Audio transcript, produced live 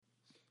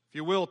If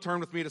you will, turn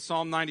with me to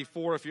Psalm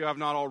 94 if you have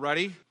not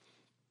already.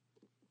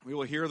 We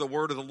will hear the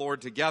word of the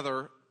Lord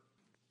together,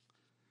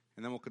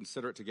 and then we'll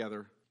consider it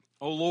together.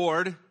 O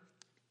Lord,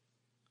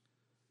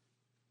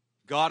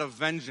 God of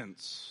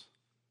vengeance,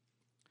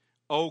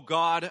 O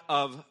God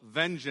of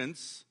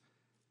vengeance,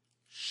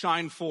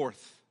 shine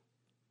forth.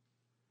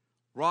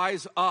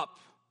 Rise up,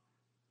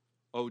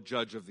 O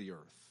Judge of the earth.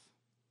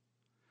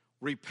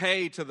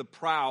 Repay to the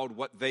proud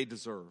what they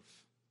deserve.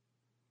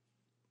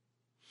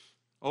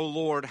 O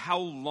Lord, how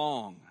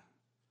long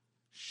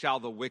shall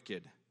the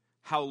wicked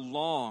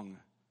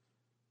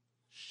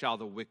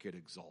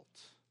exult?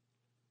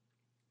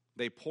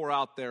 They pour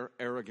out their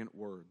arrogant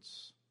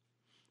words.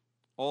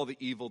 All the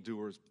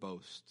evildoers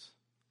boast.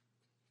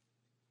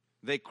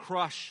 They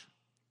crush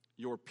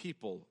your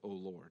people, O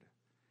Lord,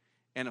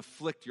 and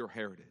afflict your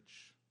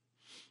heritage.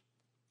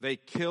 They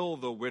kill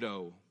the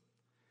widow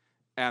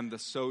and the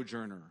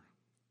sojourner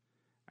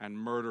and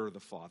murder the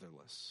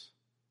fatherless.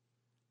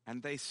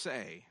 And they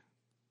say,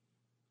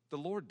 the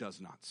Lord does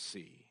not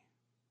see.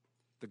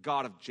 The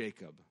God of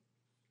Jacob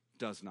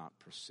does not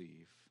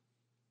perceive.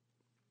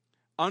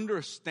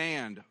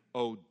 Understand,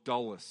 O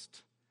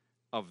dullest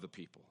of the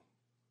people.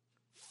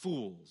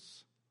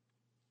 Fools,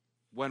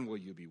 when will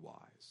you be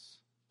wise?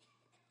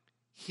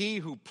 He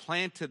who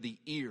planted the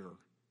ear,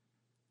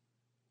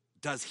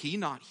 does he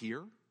not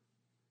hear?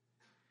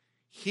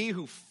 He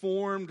who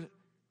formed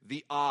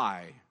the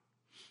eye,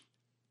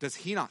 does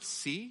he not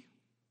see?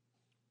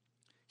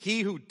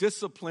 He who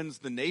disciplines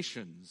the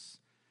nations,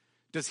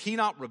 does he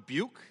not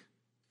rebuke?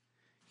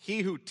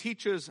 He who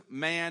teaches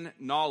man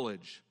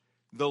knowledge,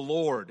 the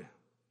Lord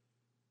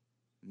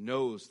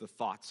knows the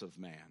thoughts of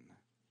man,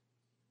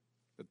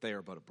 that they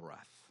are but a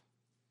breath.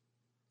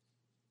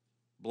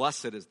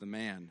 Blessed is the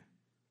man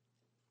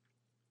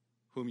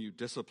whom you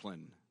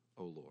discipline,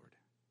 O Lord,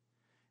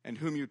 and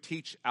whom you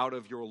teach out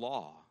of your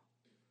law,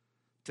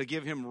 to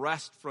give him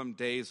rest from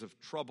days of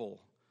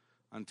trouble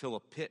until a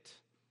pit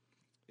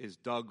is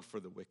dug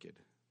for the wicked.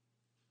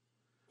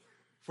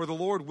 For the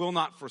Lord will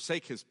not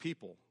forsake his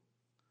people.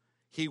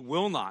 He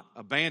will not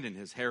abandon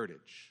his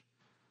heritage.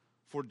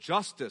 For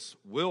justice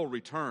will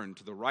return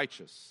to the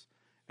righteous,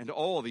 and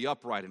all the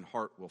upright in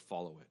heart will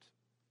follow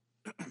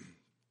it.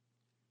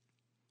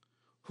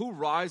 Who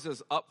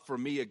rises up for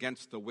me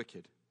against the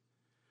wicked?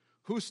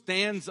 Who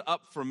stands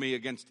up for me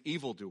against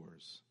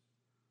evildoers?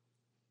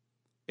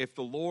 If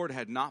the Lord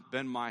had not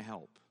been my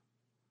help,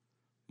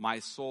 my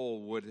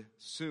soul would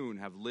soon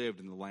have lived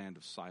in the land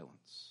of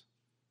silence.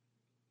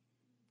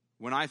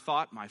 When I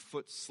thought my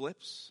foot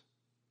slips,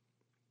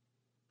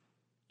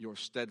 your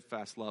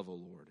steadfast love, O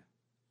Lord,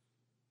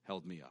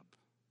 held me up.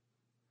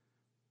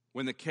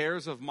 When the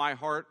cares of my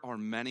heart are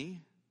many,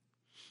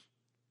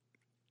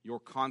 your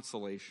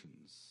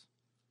consolations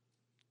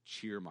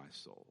cheer my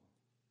soul.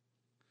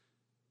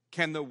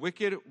 Can the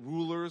wicked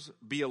rulers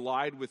be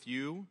allied with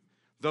you,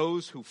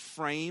 those who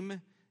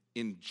frame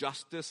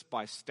injustice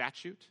by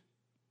statute?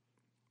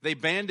 They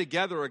band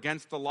together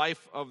against the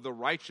life of the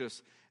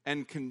righteous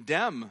and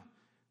condemn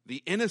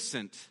the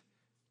innocent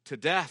to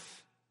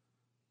death.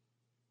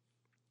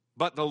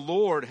 But the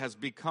Lord has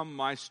become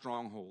my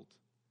stronghold,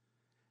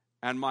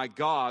 and my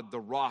God, the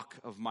rock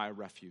of my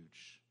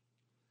refuge.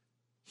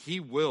 He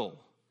will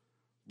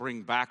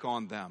bring back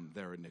on them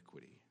their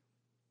iniquity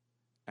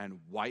and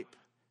wipe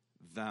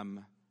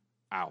them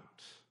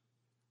out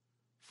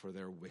for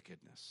their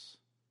wickedness.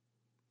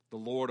 The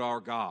Lord our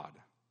God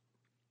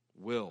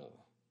will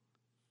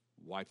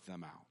wipe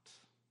them out.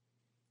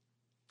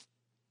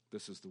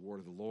 This is the word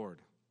of the Lord.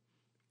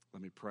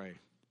 Let me pray.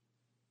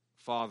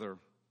 Father,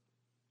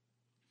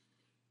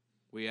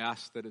 we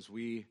ask that as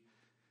we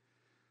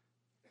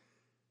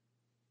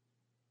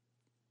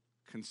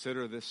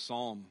consider this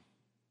psalm,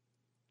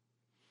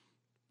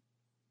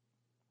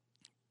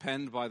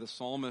 penned by the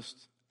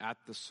psalmist at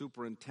the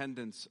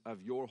superintendence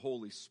of your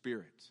Holy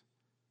Spirit,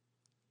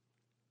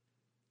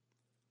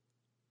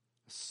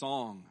 a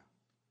song,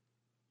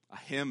 a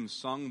hymn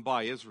sung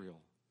by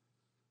Israel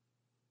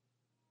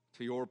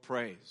to your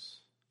praise,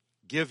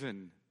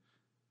 given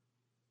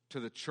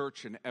to the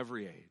church in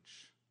every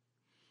age,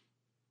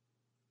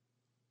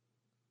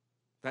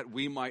 that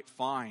we might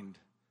find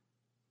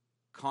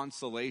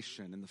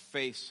consolation in the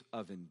face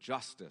of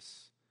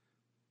injustice,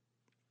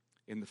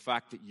 in the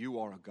fact that you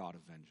are a God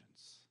of vengeance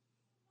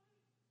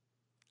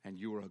and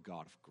you are a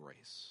God of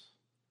grace.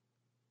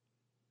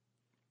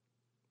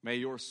 May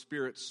your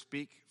Spirit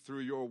speak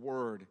through your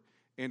word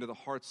into the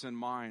hearts and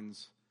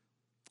minds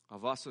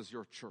of us as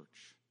your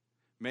church.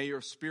 May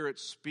your Spirit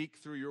speak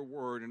through your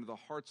word into the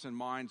hearts and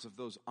minds of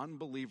those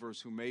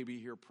unbelievers who may be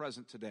here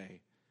present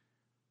today.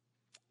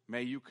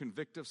 May you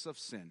convict us of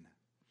sin.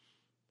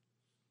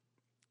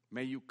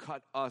 May you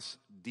cut us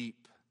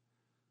deep.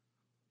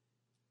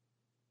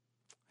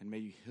 And may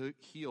you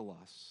heal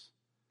us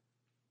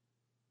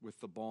with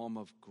the balm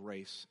of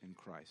grace in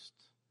Christ.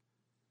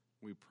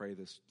 We pray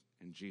this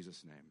in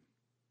Jesus' name.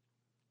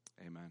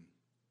 Amen.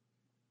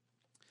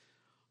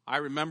 I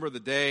remember the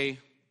day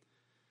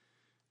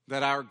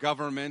that our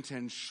government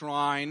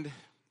enshrined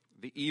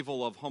the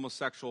evil of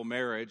homosexual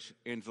marriage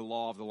into the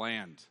law of the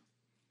land.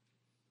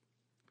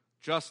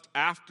 Just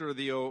after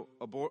the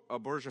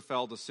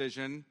Obergefell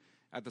decision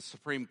at the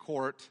Supreme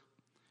Court,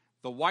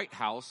 the White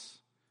House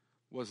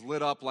was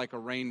lit up like a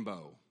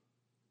rainbow.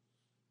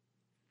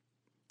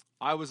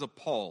 I was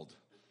appalled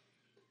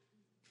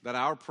that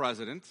our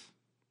president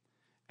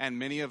and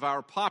many of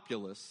our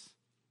populace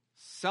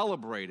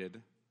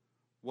celebrated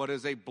what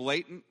is a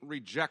blatant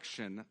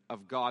rejection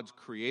of God's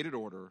created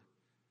order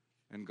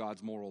and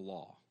God's moral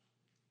law.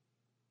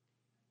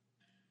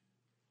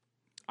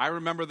 I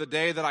remember the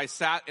day that I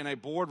sat in a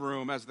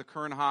boardroom as the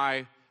Kern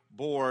High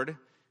board,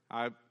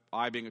 I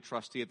being a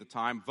trustee at the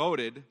time,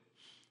 voted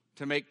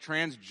to make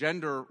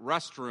transgender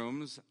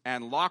restrooms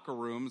and locker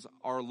rooms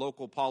our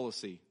local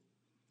policy.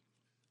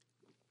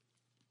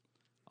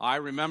 I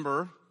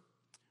remember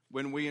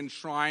when we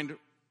enshrined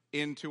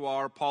into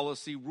our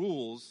policy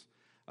rules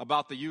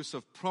about the use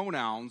of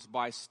pronouns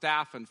by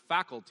staff and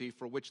faculty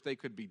for which they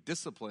could be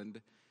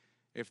disciplined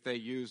if they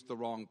used the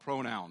wrong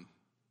pronoun.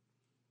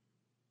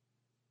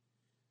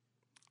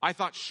 I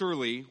thought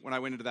surely, when I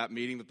went into that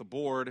meeting, that the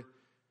board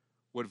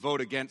would vote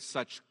against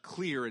such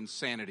clear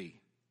insanity.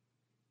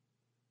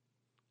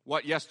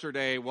 What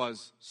yesterday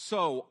was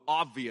so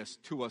obvious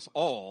to us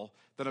all,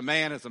 that a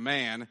man is a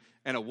man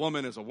and a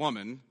woman is a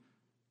woman,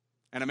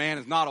 and a man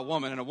is not a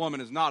woman and a woman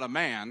is not a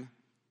man,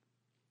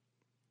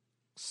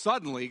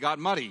 suddenly got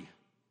muddy.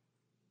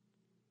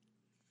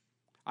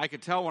 I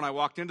could tell when I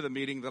walked into the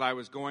meeting that I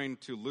was going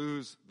to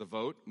lose the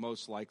vote,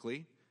 most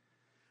likely.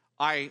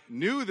 I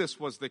knew this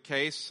was the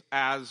case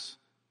as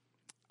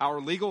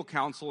our legal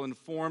counsel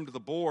informed the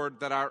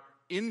board that our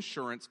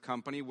insurance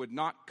company would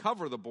not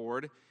cover the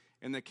board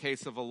in the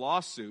case of a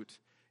lawsuit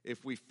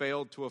if we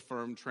failed to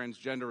affirm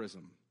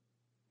transgenderism.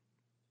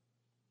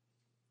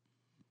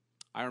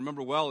 I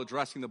remember well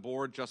addressing the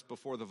board just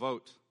before the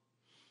vote.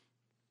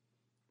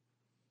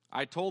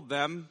 I told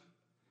them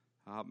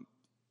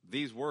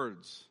these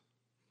words: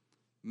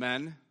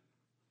 men,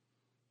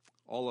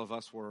 all of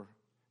us were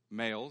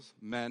males,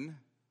 men,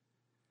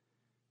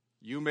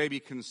 you may be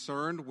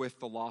concerned with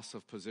the loss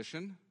of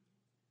position.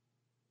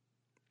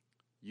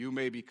 You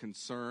may be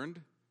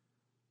concerned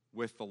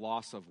with the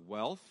loss of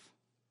wealth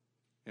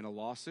in a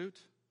lawsuit.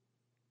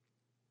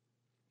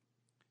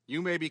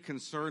 You may be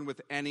concerned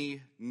with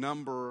any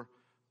number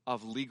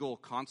of legal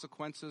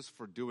consequences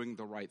for doing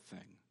the right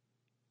thing.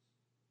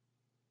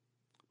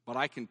 But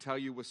I can tell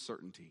you with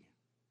certainty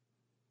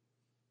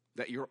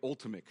that your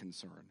ultimate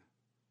concern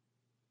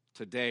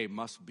today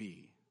must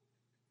be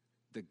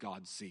that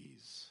God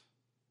sees,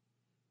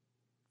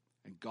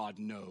 and God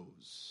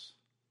knows,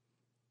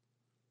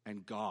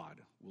 and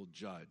God will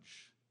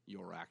judge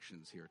your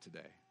actions here today.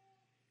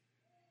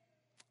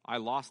 I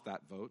lost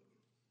that vote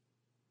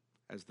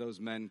as those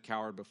men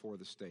cowered before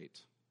the state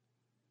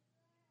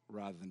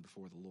rather than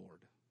before the Lord.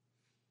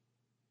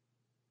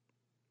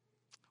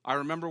 I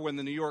remember when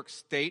the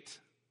state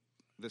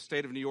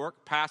of New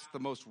York passed the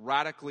most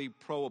radically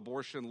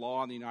pro-abortion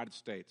law in the United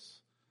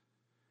States.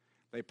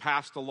 They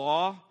passed a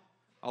law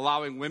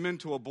allowing women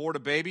to abort a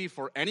baby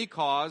for any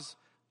cause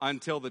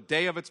until the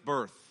day of its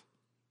birth.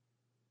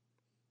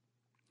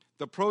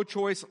 The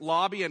pro-choice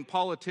lobby and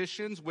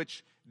politicians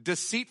which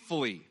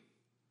deceitfully,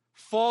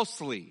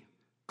 falsely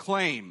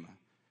claim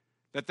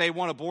that they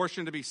want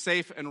abortion to be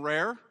safe and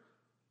rare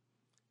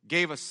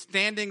gave a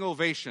standing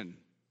ovation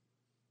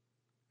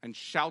and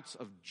shouts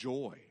of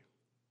joy.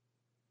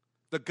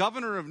 The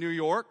governor of New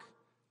York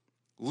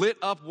lit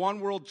up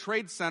One World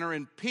Trade Center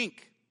in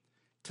pink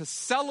to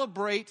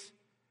celebrate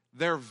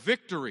their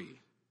victory,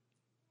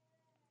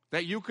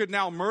 that you could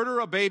now murder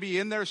a baby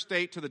in their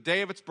state to the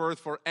day of its birth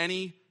for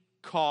any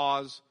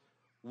cause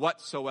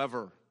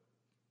whatsoever.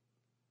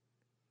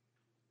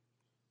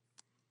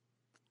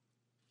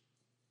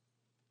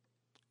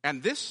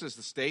 And this is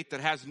the state that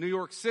has New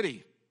York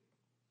City,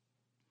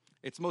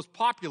 its most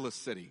populous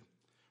city.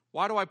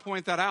 Why do I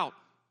point that out?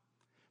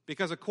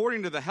 Because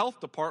according to the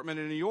health department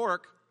in New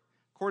York,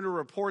 according to a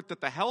report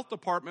that the health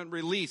department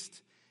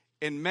released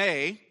in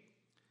May,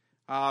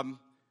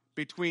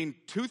 between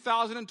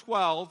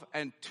 2012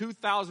 and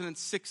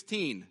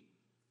 2016,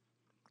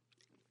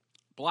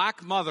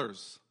 black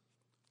mothers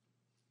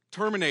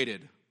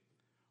terminated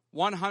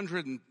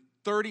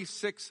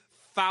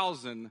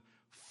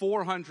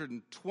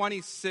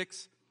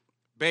 136,426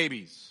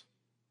 babies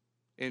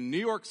in New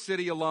York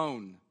City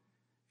alone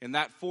in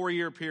that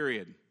 4-year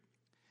period,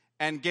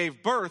 and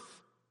gave birth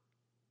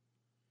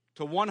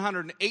to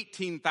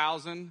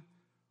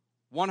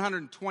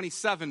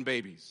 118,127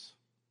 babies.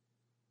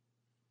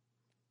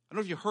 I don't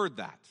know if you heard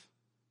that.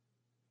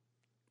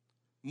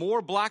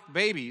 More black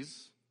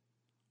babies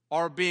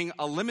are being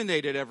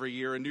eliminated every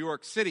year in New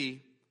York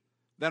City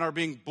than are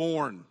being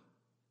born.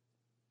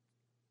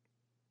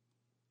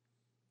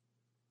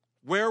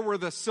 Where were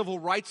the civil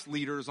rights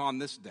leaders on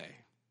this day?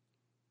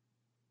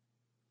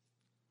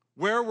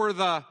 Where were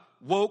the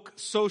woke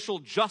social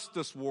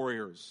justice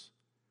warriors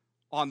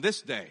on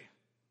this day?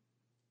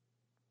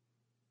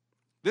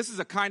 This is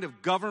a kind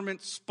of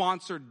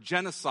government-sponsored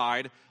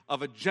genocide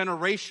of a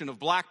generation of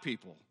black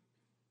people.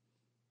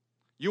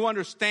 you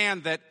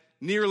understand that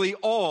nearly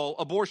all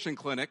abortion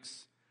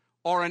clinics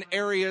are in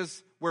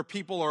areas where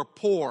people are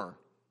poor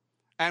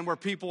and where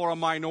people are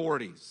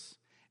minorities,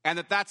 and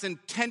that's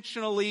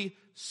intentionally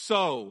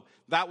so.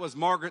 That was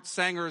Margaret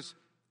Sanger's,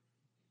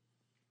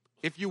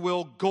 if you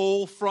will,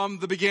 goal from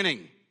the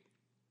beginning.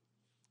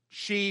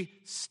 She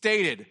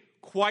stated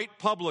quite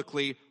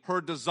publicly her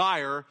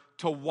desire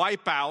to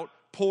wipe out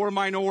poor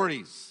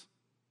minorities.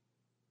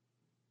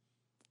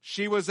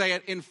 She was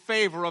in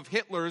favor of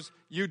Hitler's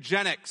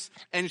eugenics,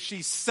 and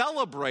she's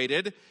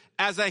celebrated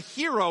as a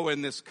hero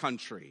in this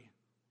country.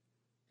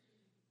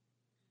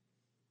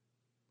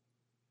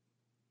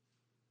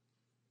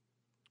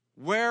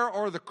 Where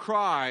are the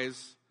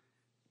cries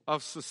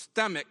of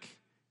systemic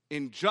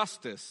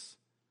injustice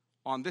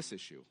on this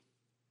issue?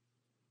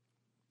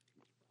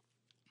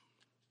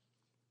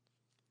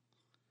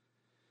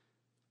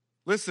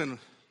 Listen,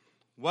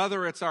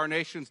 whether it's our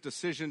nation's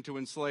decision to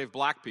enslave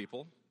black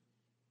people,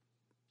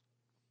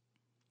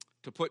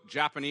 to put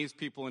Japanese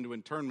people into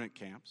internment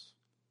camps,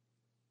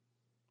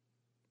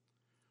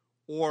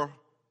 or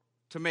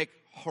to make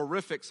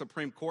horrific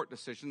Supreme Court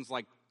decisions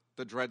like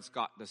the Dred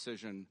Scott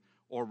decision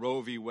or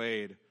Roe v.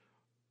 Wade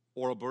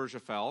or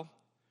Obergefell,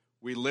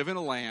 we live in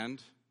a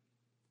land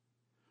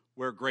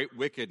where great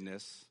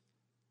wickedness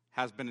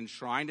has been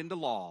enshrined into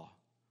law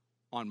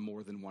on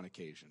more than one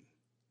occasion.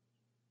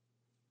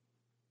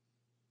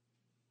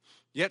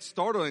 Yet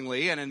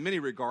startlingly, and in many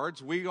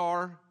regards, we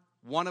are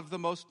one of the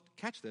most,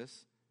 catch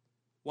this,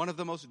 one of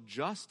the most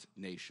just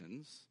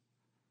nations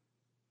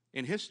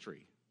in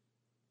history.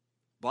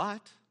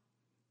 But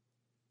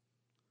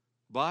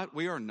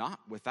we are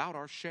not without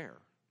our share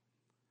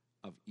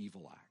of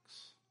evil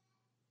acts.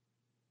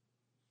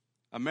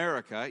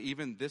 America,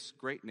 even this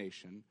great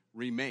nation,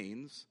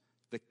 remains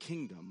the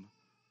kingdom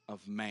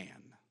of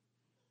man.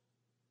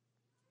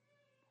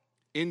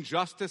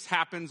 Injustice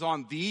happens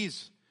on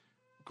these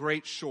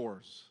great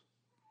shores.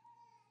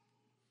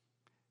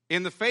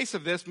 In the face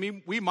of this,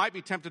 we might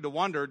be tempted to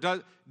wonder,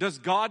 does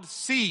God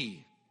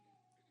see?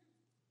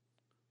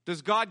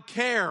 Does God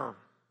care?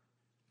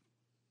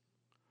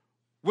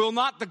 Will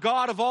not the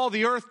God of all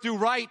the earth do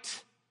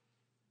right?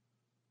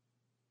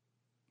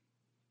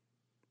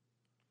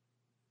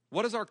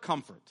 What is our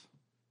comfort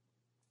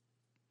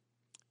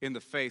in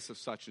the face of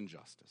such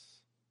injustice?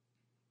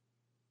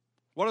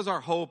 What is our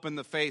hope in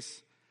the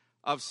face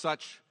of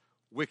such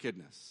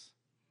wickedness?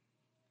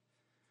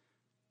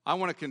 I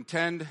want to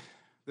contend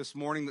this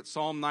morning that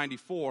Psalm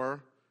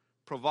 94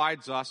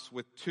 provides us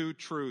with two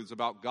truths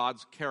about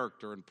God's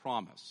character and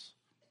promise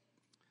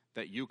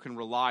that you can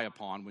rely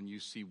upon when you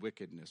see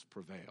wickedness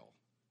prevail,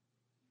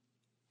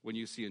 when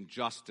you see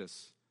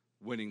injustice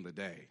winning the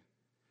day.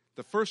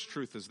 The first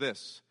truth is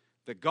this,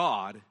 that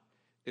God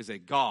is a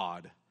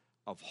God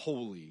of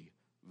holy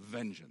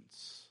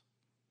vengeance.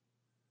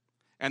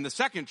 And the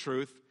second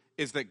truth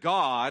is that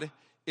God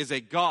is a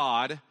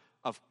God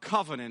of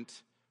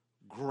covenant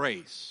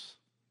grace.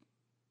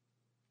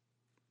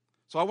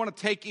 So I want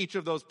to take each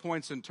of those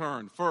points in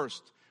turn.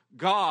 First,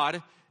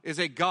 God is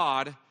a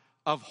God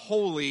of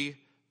holy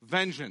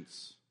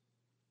vengeance.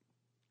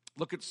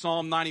 Look at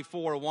Psalm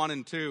 94, 1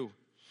 and 2.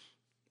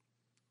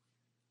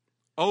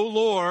 O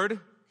Lord,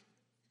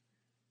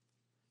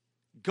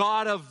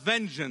 God of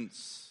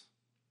vengeance,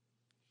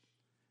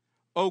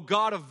 O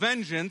God of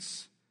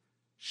vengeance,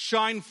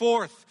 shine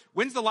forth.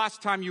 When's the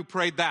last time you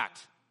prayed that?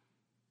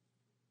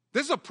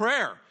 This is a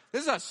prayer.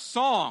 This is a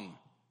song.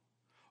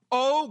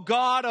 O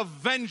God of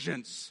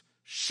vengeance,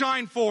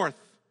 shine forth.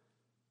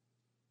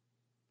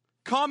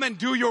 Come and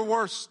do your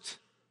worst.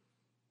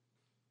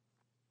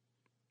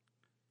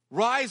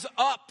 Rise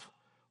up,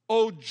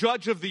 O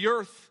judge of the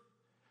earth.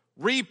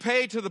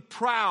 Repay to the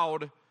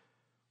proud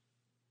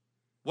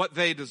what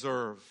they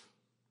deserve.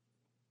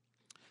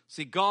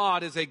 See,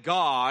 God is a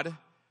God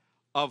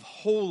of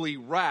holy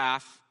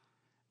wrath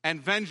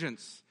and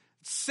vengeance.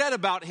 It's said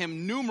about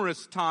him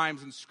numerous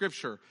times in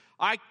Scripture.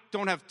 I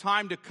don't have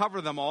time to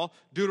cover them all.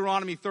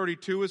 Deuteronomy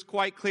 32 is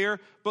quite clear.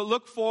 But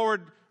look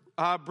forward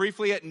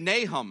briefly at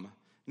Nahum.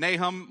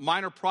 Nahum,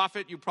 minor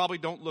prophet, you probably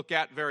don't look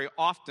at very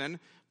often.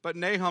 But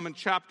Nahum in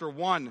chapter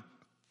 1.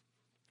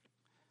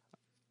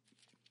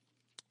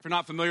 If you're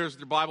not familiar with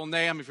your Bible,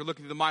 Nahum, if you're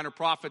looking at the minor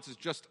prophets, is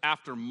just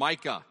after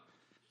Micah.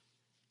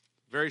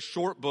 Very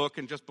short book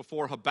and just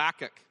before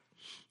Habakkuk.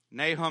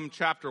 Nahum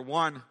chapter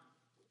 1.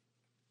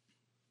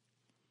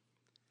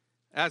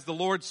 As the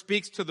Lord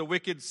speaks to the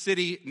wicked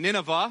city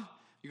Nineveh,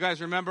 you guys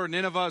remember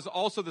Nineveh is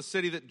also the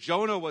city that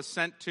Jonah was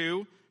sent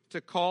to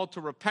call to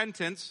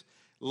repentance.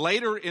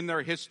 Later in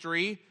their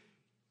history,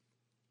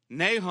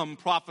 Nahum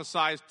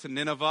prophesies to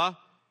Nineveh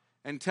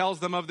and tells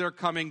them of their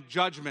coming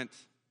judgment.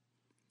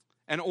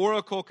 An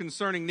oracle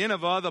concerning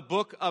Nineveh, the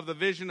book of the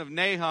vision of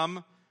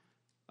Nahum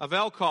of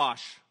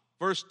Elkosh,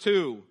 verse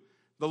 2.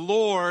 The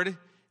Lord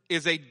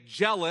is a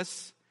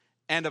jealous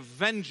and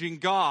avenging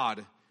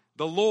God.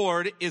 The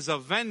Lord is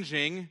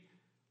avenging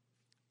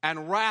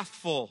and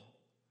wrathful.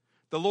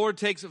 The Lord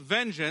takes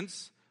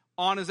vengeance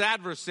on his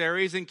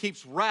adversaries and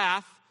keeps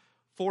wrath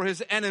for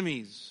his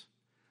enemies.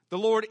 The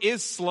Lord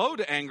is slow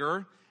to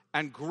anger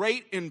and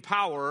great in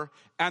power,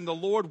 and the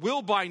Lord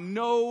will by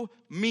no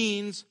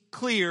means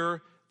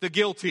clear the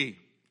guilty.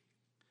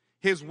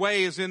 His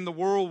way is in the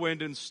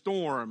whirlwind and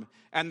storm,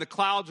 and the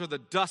clouds are the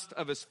dust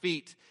of his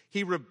feet.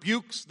 He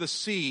rebukes the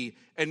sea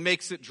and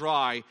makes it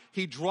dry.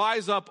 He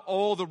dries up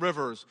all the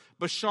rivers.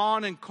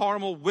 Bashan and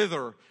Carmel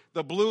wither.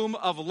 The bloom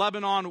of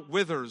Lebanon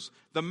withers.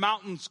 The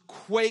mountains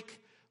quake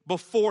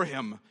before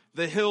him.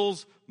 The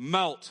hills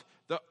melt.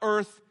 The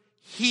earth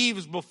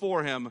heaves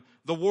before him.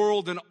 The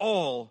world and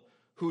all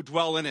who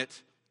dwell in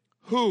it.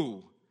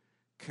 Who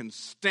can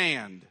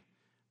stand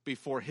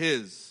before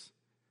his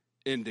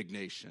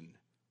indignation?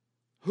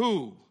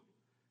 Who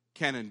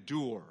can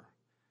endure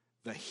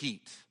the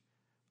heat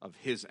of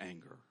his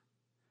anger?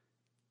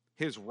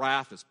 His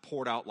wrath is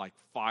poured out like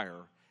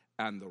fire,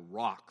 and the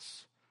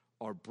rocks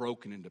are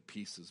broken into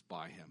pieces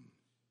by him.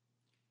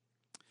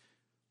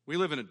 We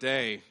live in a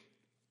day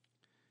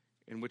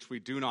in which we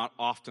do not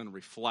often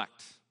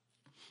reflect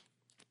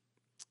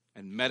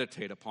and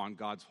meditate upon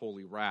God's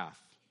holy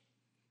wrath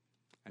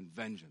and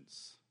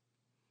vengeance.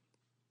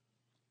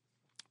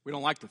 We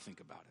don't like to think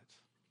about it.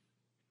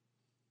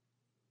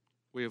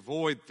 We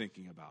avoid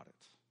thinking about it.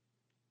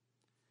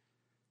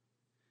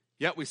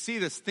 Yet we see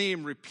this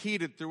theme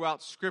repeated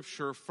throughout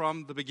Scripture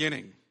from the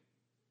beginning.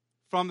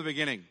 From the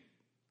beginning.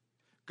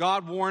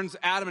 God warns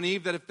Adam and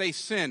Eve that if they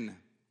sin,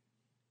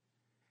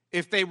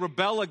 if they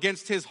rebel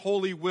against his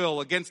holy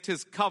will, against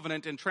his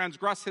covenant, and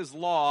transgress his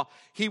law,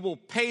 he will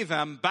pay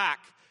them back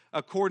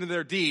according to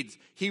their deeds.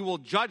 He will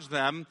judge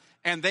them,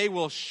 and they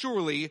will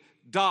surely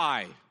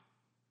die.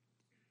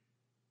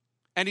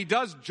 And he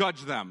does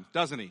judge them,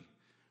 doesn't he?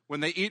 When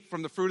they eat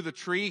from the fruit of the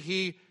tree,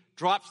 he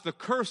drops the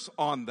curse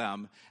on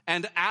them.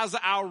 And as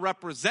our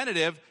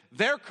representative,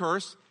 their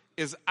curse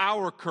is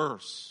our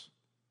curse.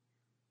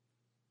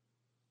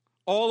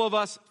 All of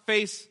us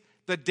face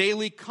the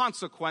daily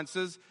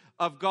consequences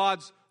of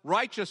God's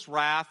righteous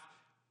wrath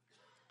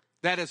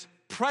that is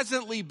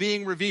presently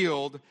being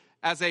revealed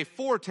as a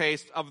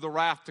foretaste of the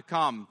wrath to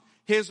come.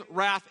 His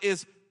wrath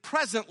is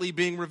presently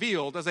being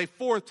revealed as a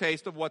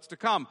foretaste of what's to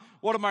come.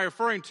 What am I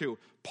referring to?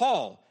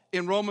 Paul,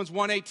 in Romans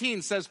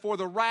 1:18 says, for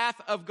the wrath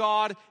of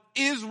God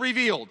is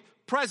revealed,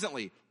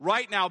 presently,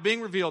 right now,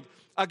 being revealed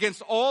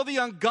against all the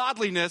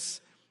ungodliness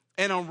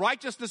and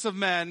unrighteousness of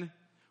men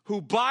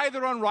who by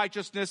their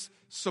unrighteousness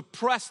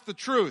suppress the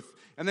truth.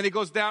 And then he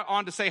goes down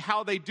on to say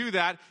how they do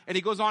that, and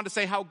he goes on to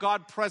say how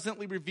God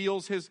presently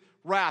reveals his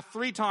wrath.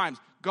 3 times,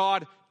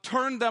 God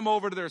turned them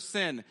over to their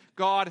sin.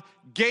 God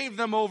gave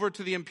them over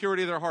to the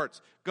impurity of their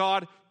hearts.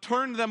 God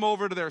turned them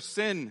over to their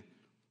sin.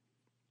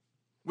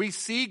 We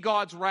see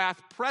God's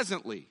wrath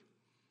presently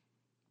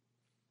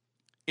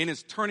in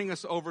his turning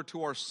us over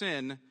to our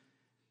sin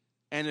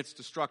and its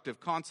destructive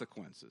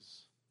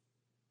consequences.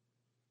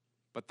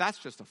 But that's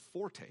just a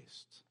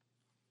foretaste,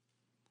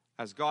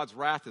 as God's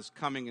wrath is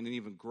coming in an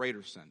even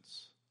greater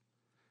sense.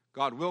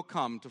 God will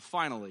come to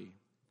finally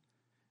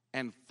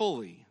and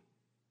fully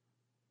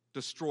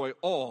destroy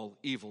all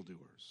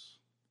evildoers.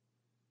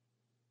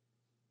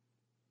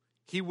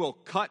 He will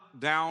cut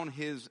down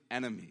his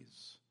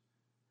enemies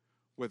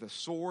with a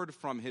sword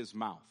from his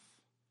mouth.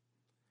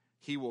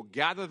 He will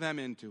gather them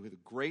into the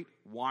great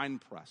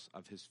winepress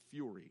of his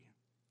fury,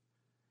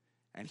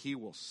 and he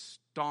will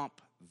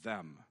stomp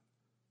them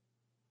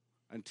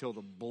until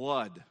the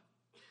blood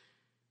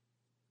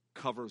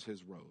covers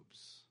his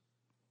robes.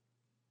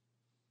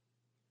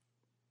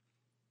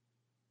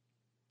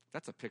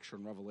 That's a picture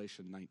in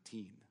Revelation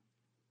 19.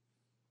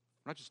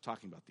 We're not just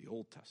talking about the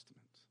Old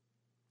Testament.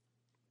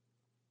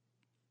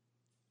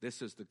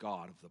 This is the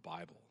God of the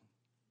Bible.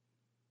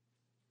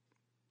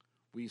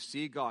 We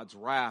see God's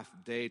wrath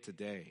day to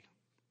day,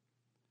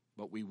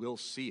 but we will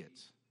see it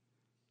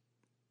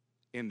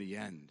in the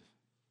end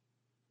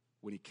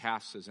when he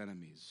casts his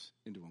enemies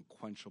into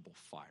unquenchable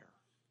fire.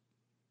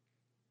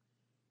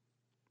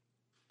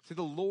 See,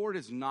 the Lord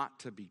is not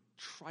to be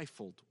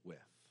trifled with.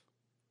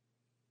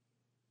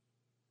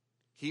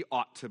 He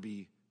ought to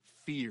be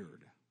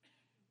feared.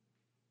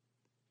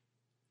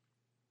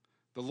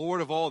 The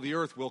Lord of all the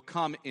earth will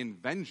come in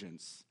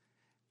vengeance.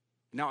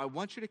 Now, I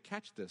want you to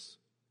catch this,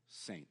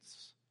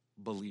 saints,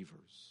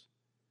 believers.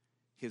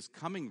 His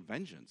coming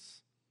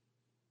vengeance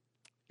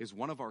is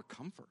one of our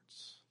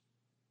comforts.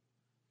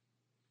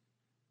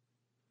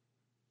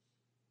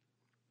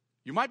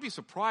 You might be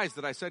surprised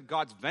that I said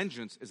God's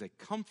vengeance is a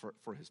comfort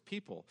for his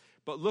people.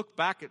 But look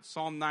back at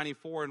Psalm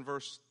 94 and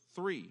verse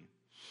 3.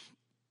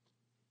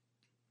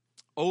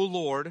 O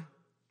Lord,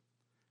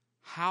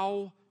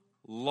 how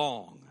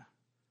long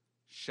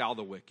shall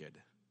the wicked,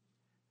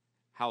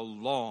 how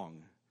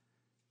long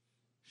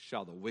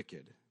shall the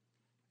wicked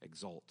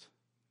exult?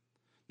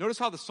 Notice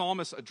how the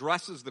psalmist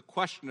addresses the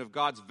question of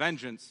God's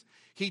vengeance.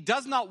 He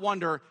does not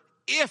wonder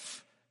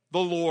if the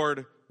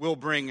Lord will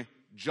bring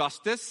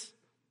justice.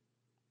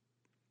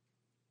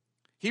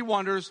 He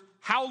wonders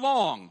how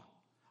long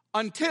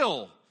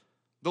until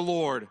the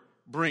Lord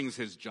brings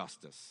his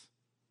justice.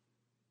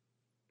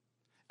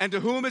 And to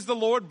whom is the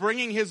Lord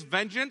bringing his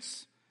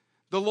vengeance?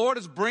 The Lord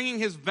is bringing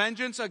his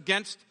vengeance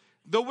against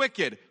The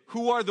wicked.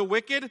 Who are the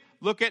wicked?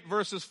 Look at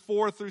verses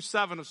 4 through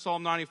 7 of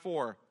Psalm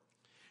 94.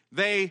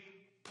 They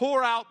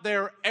pour out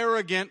their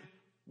arrogant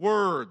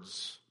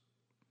words.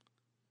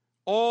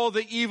 All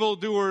the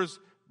evildoers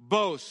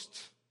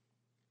boast.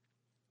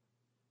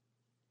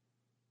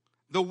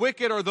 The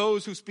wicked are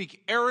those who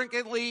speak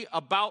arrogantly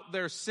about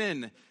their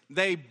sin.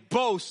 They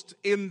boast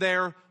in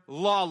their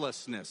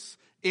lawlessness,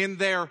 in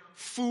their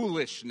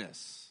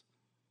foolishness.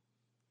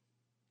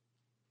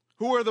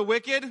 Who are the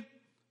wicked?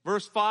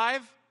 Verse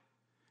 5,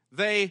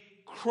 they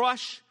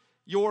crush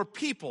your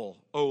people,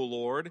 O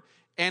Lord,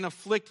 and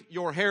afflict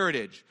your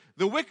heritage.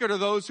 The wicked are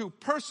those who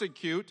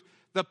persecute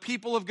the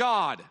people of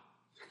God.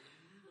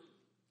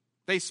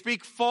 They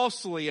speak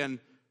falsely and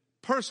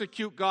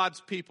persecute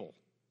God's people.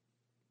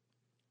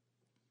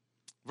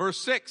 Verse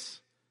 6,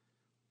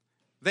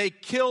 they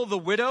kill the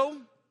widow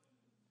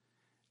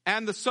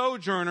and the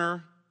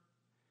sojourner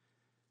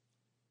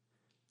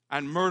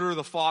and murder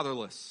the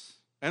fatherless.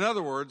 In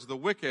other words, the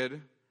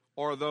wicked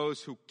are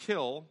those who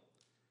kill,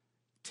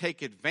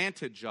 take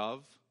advantage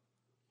of,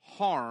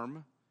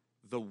 harm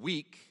the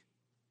weak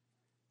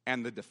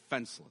and the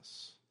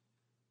defenseless.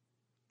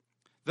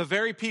 The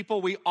very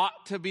people we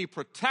ought to be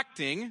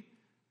protecting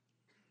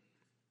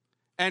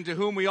and to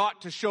whom we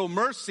ought to show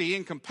mercy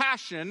and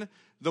compassion,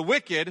 the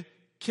wicked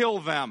kill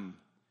them,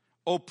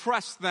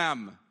 oppress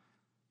them,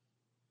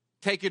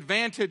 take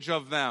advantage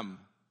of them.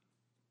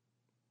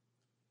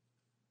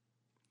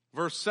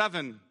 Verse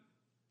 7,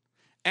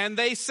 and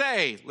they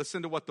say,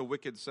 listen to what the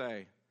wicked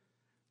say,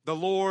 the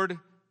Lord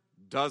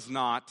does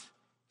not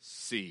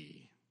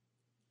see.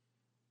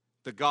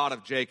 The God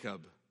of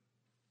Jacob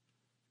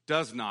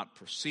does not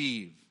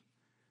perceive.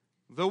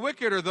 The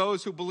wicked are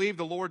those who believe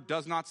the Lord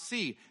does not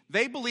see.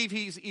 They believe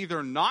he's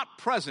either not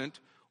present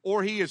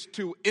or he is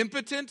too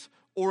impotent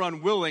or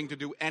unwilling to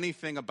do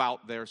anything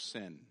about their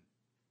sin.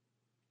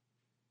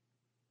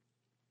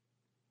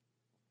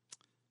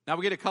 Now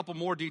we get a couple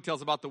more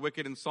details about the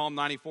wicked in Psalm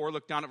 94.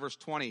 Look down at verse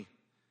 20.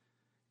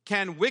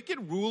 Can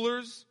wicked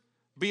rulers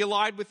be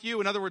allied with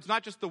you? In other words,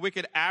 not just the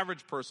wicked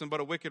average person, but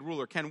a wicked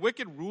ruler. Can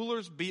wicked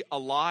rulers be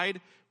allied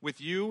with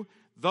you?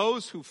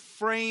 Those who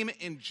frame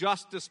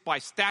injustice by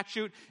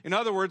statute. In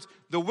other words,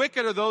 the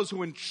wicked are those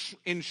who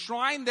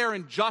enshrine their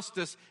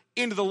injustice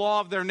into the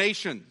law of their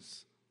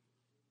nations.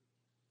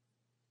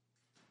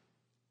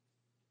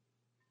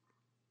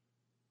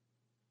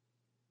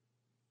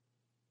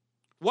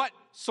 What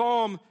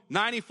Psalm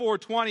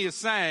 94:20 is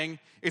saying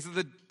is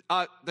that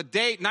the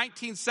day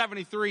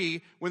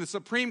 1973, when the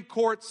Supreme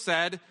Court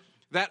said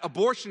that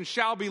abortion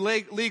shall be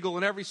legal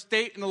in every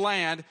state in the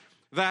land,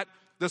 that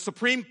the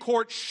Supreme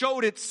Court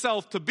showed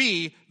itself to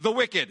be the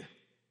wicked.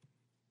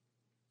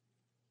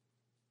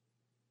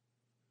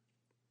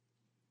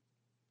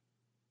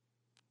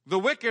 The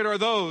wicked are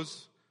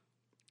those,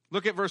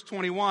 look at verse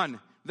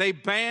 21, they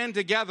band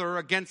together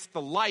against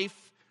the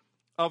life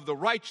of the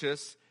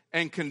righteous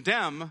and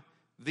condemn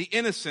the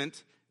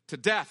innocent to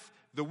death.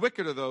 The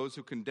wicked are those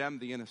who condemn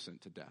the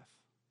innocent to death.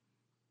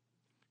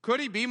 Could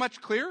he be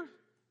much clearer?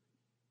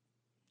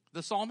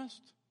 The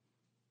psalmist?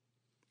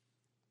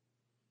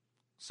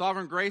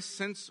 Sovereign grace,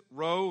 since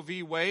Roe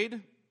v.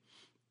 Wade,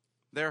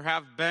 there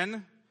have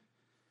been,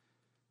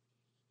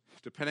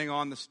 depending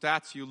on the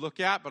stats you look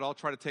at, but I'll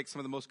try to take some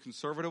of the most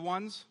conservative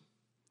ones,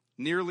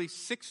 nearly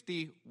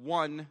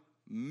 61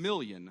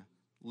 million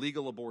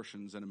legal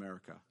abortions in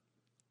America.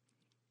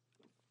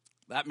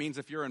 That means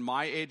if you're in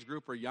my age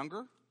group or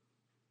younger,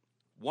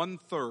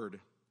 1/3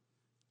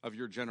 of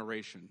your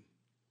generation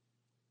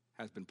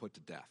has been put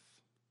to death.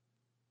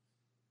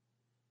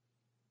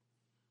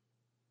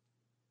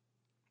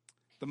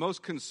 The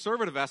most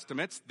conservative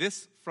estimates,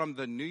 this from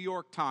the New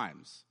York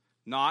Times,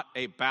 not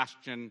a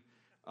bastion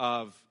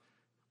of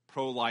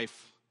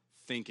pro-life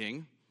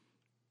thinking,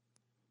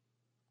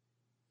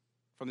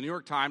 from the New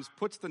York Times,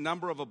 puts the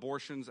number of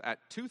abortions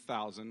at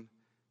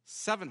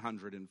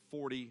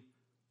 2,740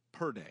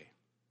 per day.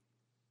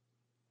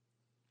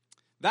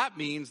 That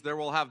means there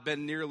will have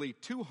been nearly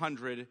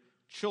 200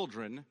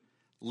 children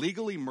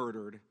legally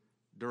murdered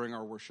during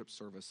our worship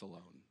service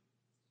alone.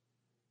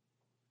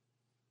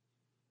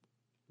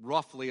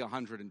 Roughly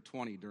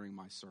 120 during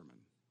my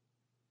sermon.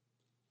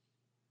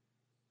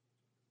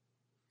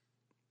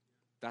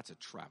 That's a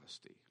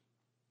travesty.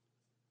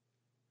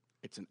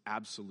 It's an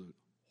absolute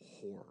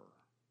horror.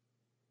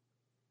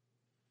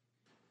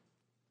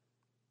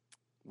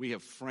 We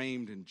have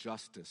framed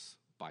injustice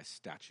by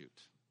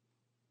statute.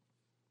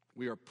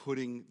 We are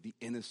putting the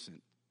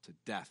innocent to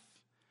death.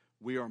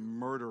 We are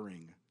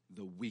murdering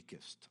the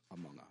weakest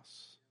among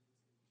us.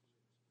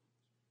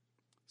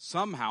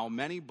 Somehow,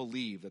 many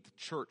believe that the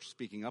church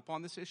speaking up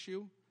on this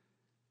issue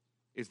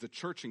is the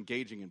church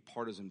engaging in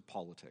partisan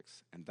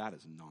politics, and that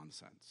is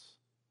nonsense.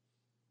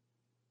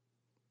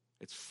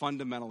 It's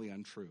fundamentally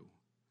untrue.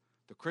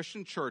 The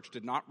Christian church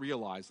did not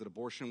realize that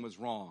abortion was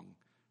wrong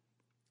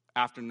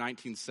after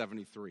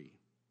 1973.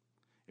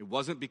 It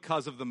wasn't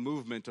because of the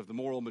movement of the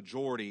moral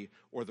majority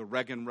or the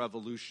Reagan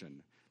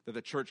Revolution that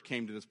the church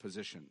came to this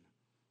position.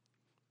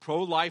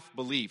 Pro-life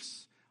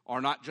beliefs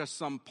are not just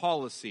some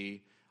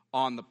policy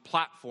on the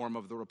platform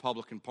of the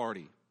Republican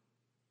Party.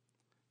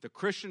 The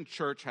Christian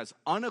church has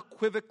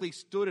unequivocally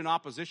stood in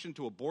opposition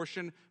to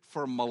abortion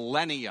for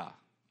millennia.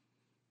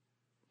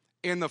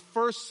 In the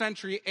first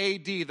century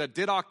AD, the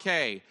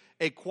Didache,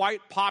 a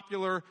quite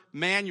popular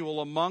manual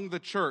among the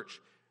church,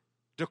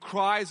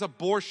 decries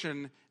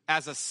abortion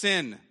as a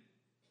sin.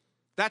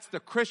 That's the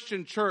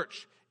Christian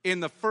church in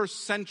the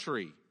first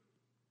century.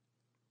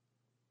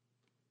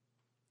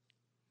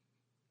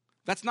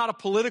 That's not a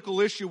political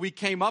issue we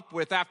came up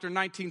with after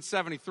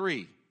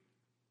 1973.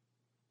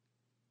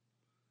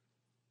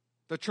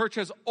 The church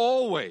has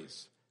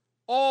always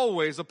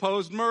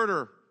opposed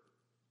murder.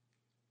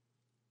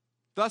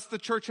 Thus, the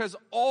church has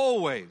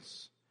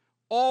always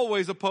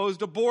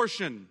opposed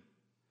abortion.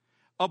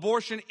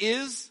 Abortion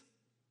is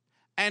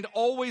and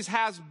always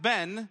has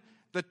been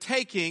the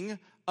taking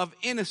of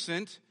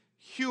innocent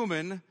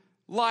human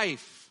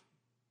life.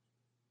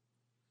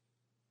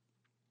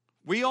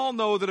 We all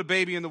know that a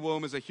baby in the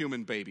womb is a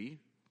human baby.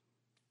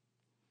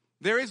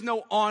 There is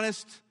no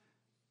honest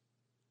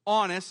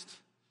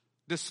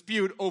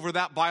dispute over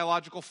that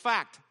biological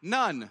fact.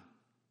 None.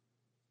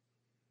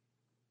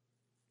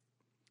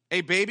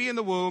 A baby in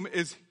the womb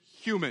is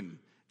human.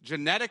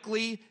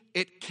 Genetically,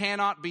 it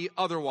cannot be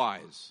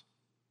otherwise.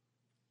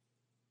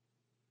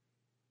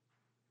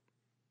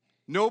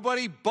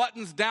 Nobody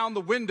buttons down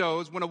the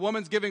windows when a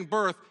woman's giving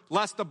birth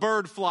lest a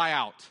bird fly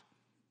out.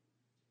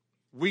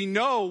 We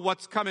know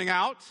what's coming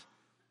out.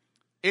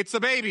 It's a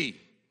baby.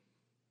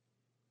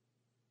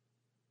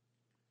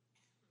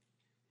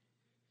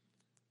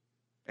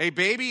 A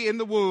baby in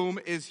the womb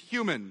is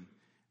human.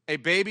 A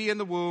baby in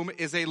the womb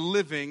is a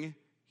living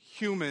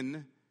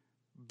human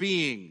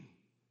being.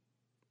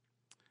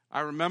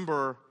 I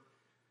remember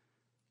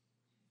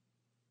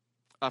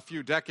a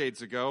few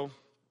decades ago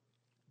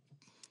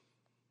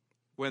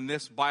when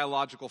this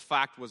biological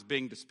fact was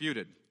being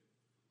disputed.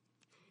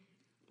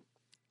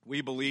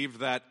 We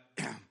believed that,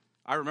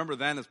 I remember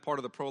then as part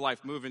of the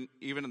pro-life movement,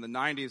 even in the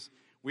 90s,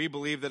 we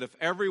believed that if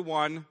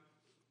everyone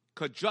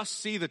could just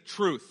see the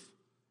truth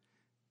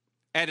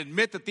and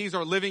admit that these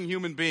are living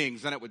human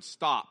beings, then it would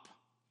stop.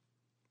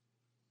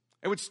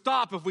 It would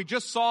stop if we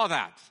just saw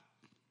that.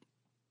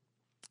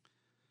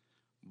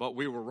 But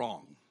we were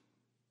wrong.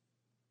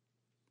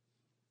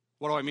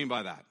 What do I mean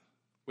by that?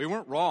 We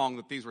weren't wrong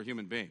that these were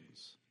human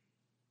beings.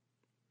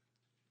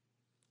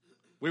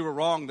 We were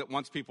wrong that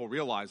once people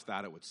realized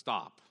that, it would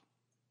stop.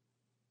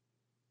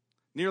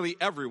 Nearly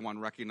everyone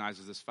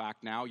recognizes this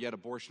fact now, yet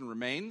abortion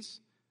remains,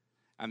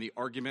 and the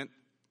argument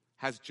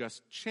has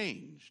just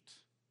changed.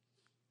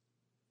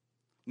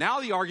 Now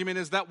the argument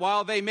is that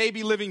while they may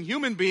be living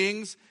human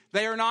beings,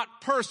 they are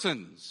not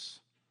persons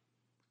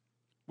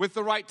with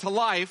the right to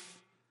life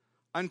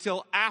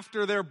until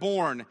after they're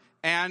born.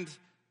 And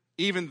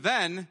even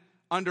then,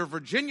 under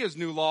Virginia's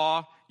new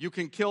law, you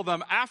can kill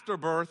them after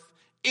birth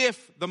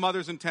if the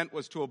mother's intent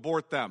was to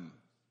abort them.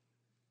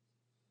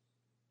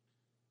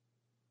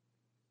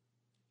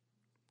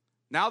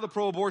 Now the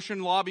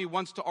pro-abortion lobby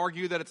wants to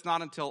argue that it's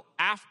not until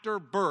after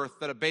birth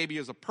that a baby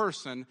is a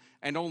person,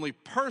 and only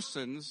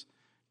persons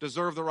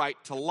deserve the right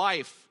to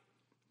life.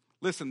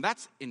 Listen,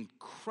 that's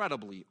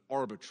incredibly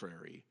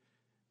arbitrary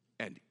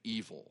and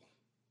evil.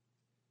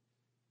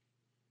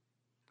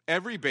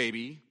 Every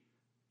baby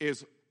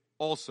is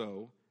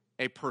also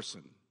a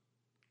person.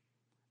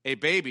 A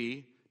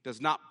baby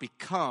does not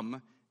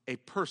become a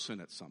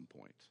person at some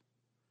point.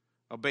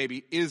 A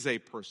baby is a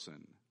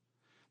person.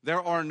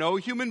 There are no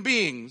human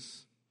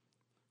beings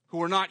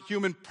who are not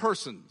human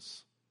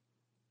persons.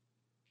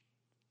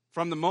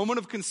 From the moment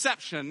of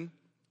conception,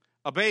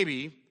 a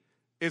baby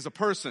is a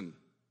person.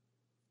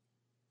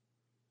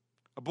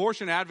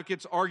 Abortion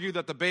advocates argue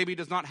that the baby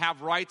does not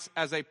have rights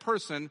as a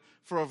person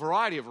for a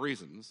variety of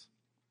reasons.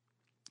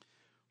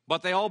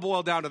 But they all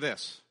boil down to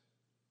this.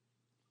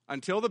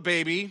 Until the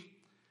baby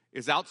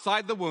is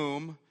outside the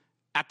womb,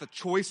 at the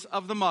choice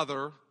of the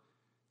mother,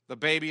 the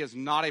baby is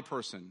not a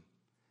person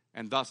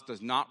and thus does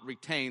not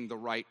retain the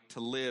right to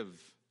live.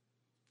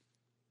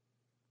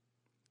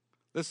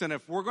 Listen,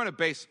 if we're going to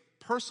base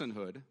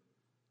personhood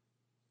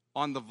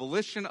on the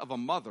volition of a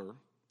mother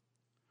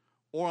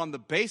or on the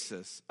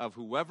basis of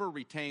whoever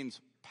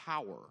retains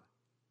power,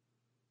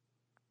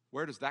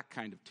 where does that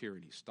kind of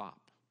tyranny stop?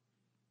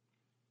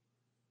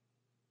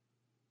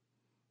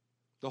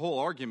 The whole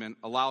argument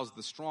allows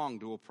the strong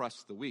to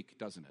oppress the weak,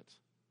 doesn't it?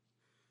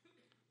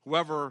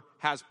 Whoever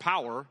has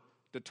power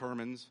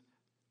determines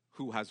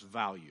who has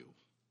value.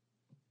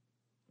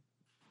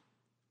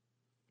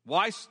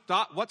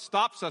 What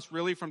stops us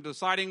really from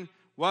deciding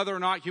whether or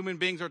not human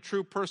beings are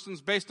true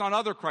persons based on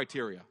other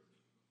criteria?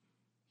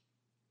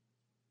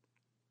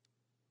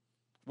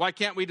 Why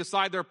can't we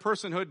decide their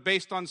personhood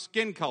based on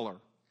skin color?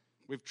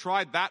 We've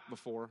tried that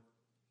before.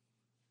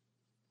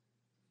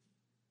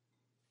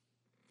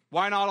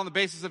 Why not on the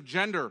basis of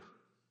gender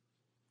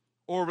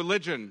or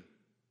religion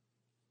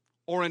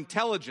or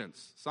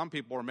intelligence? Some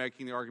people are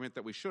making the argument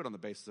that we should on the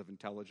basis of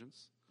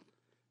intelligence.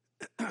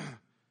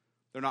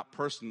 They're not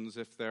persons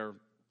if they're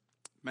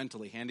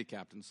mentally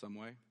handicapped in some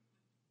way.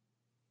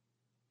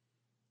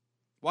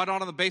 Why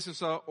not on the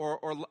basis of,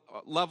 or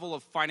level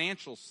of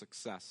financial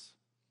success?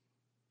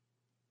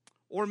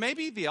 Or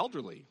maybe the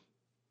elderly.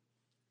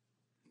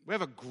 We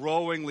have a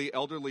growingly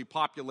elderly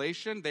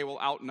population. They will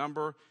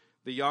outnumber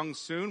the young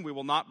soon. We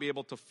will not be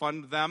able to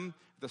fund them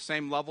at the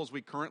same levels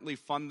we currently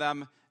fund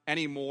them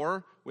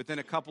anymore within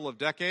a couple of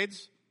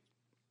decades.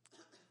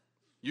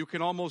 You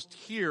can almost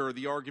hear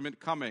the argument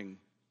coming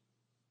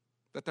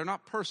that they're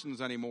not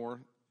persons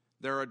anymore.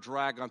 They're a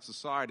drag on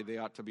society. They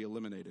ought to be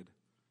eliminated.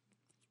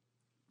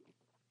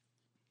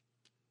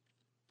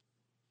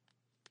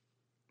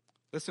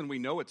 Listen, we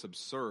know it's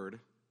absurd.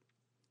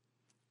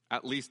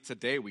 At least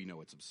today we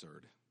know it's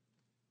absurd.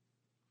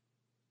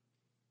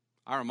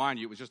 I remind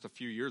you, it was just a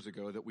few years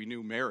ago that we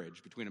knew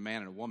marriage between a man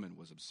and a woman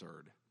was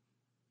absurd.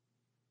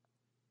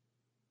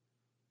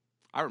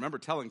 I remember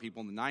telling people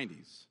in the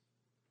 90s,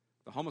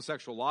 the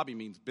homosexual lobby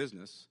means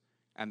business,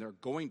 and they're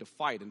going to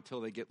fight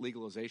until they get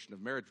legalization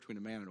of marriage between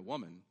a man and a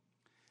woman,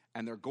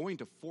 and they're going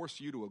to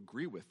force you to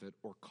agree with it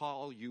or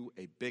call you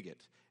a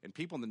bigot. And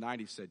people in the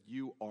 90s said,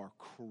 you are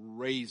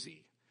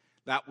crazy.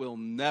 That will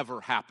never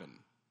happen.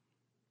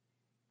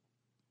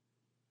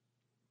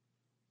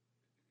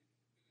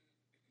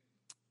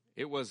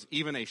 It was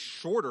even a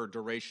shorter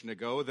duration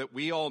ago that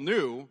we all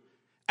knew,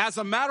 as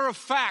a matter of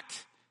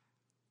fact,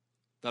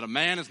 that a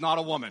man is not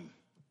a woman,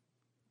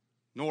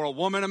 nor a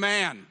woman a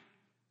man.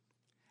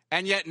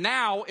 And yet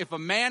now, if a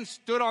man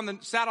sat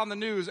on the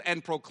news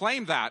and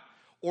proclaimed that,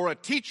 or a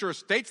teacher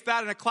states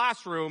that in a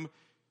classroom,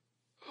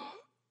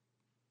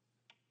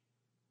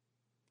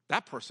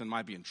 that person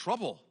might be in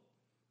trouble.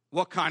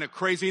 What kind of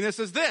craziness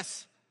is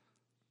this?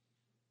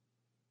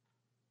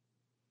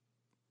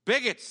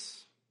 Bigots.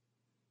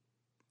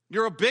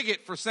 You're a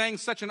bigot for saying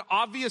such an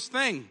obvious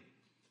thing.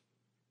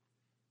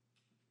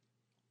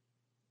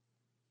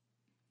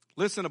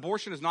 Listen,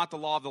 abortion is not the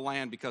law of the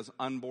land because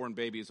unborn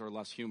babies are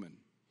less human.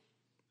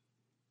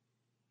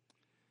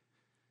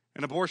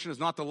 And abortion is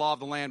not the law of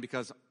the land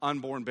because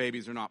unborn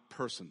babies are not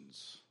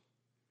persons.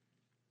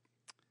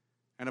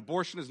 And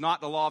abortion is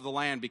not the law of the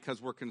land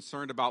because we're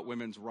concerned about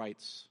women's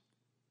rights.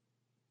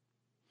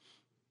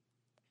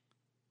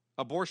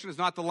 Abortion is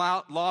not the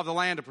law of the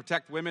land to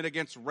protect women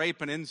against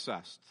rape and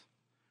incest,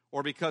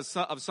 or because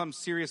of some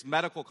serious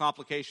medical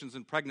complications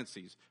in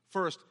pregnancies.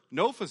 First,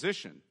 no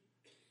physician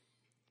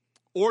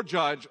or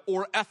judge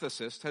or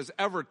ethicist has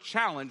ever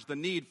challenged the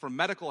need for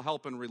medical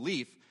help and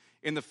relief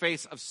in the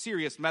face of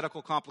serious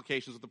medical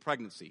complications of the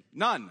pregnancy.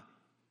 None.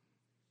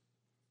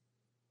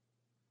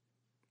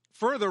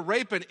 Further,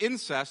 rape and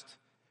incest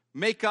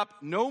make up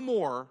no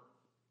more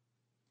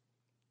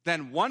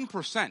than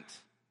 1%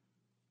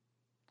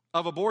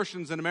 of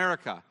abortions in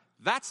America.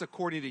 That's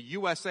according to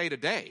USA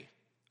Today.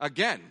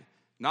 Again,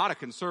 not a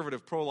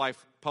conservative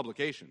pro-life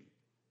publication.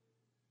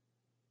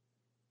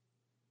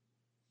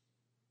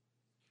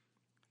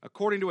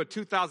 According to a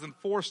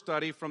 2004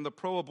 study from the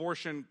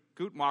pro-abortion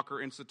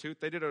Guttmacher Institute,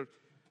 they did an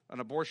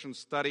abortion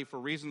study for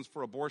reasons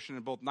for abortion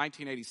in both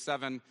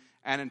 1987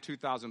 and in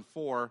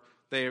 2004.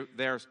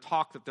 There's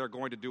talk that they're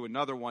going to do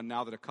another one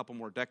now that a couple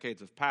more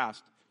decades have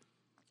passed.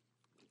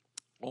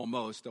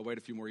 Almost. They'll wait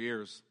a few more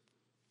years.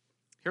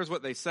 Here's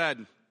what they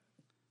said.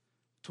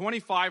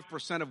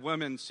 25% of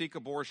women seek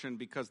abortion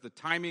because the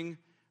timing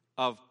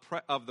of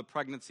the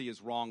pregnancy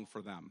is wrong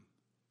for them.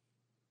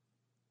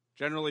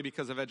 Generally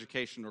because of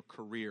education or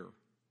career.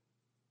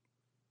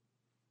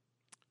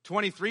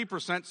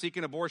 23% seek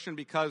an abortion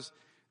because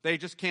they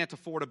just can't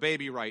afford a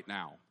baby right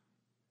now.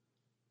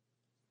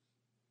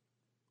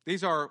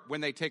 These are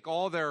when they take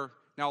all their,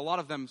 now a lot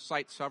of them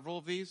cite several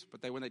of these,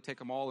 but when they take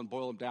them all and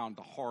boil them down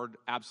to hard,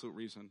 absolute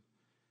reason.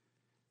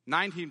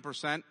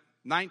 19%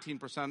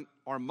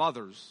 are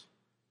mothers.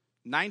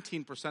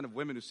 19% of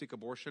women who seek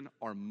abortion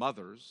are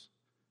mothers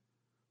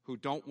who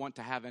don't want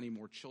to have any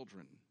more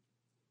children.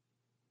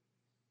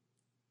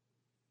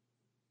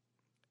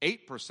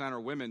 8% are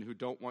women who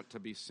don't want to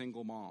be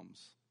single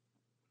moms.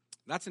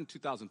 That's in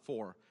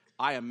 2004.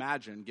 I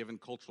imagine, given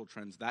cultural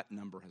trends, that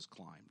number has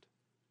climbed.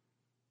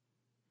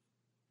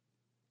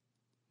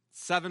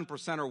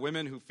 7% are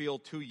women who feel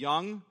too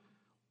young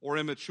or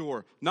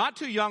immature. Not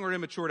too young or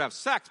immature to have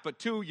sex, but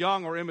too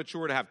young or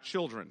immature to have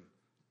children.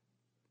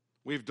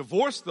 We've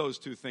divorced those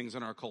two things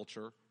in our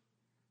culture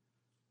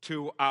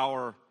to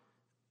our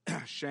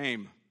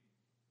shame.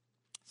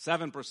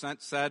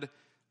 7% said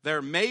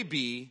there may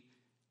be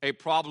a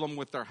problem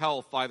with their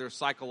health, either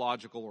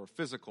psychological or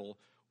physical,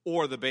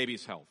 or the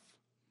baby's health.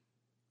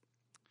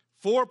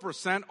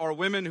 4% are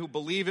women who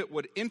believe it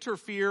would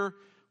interfere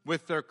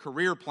with their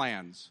career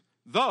plans,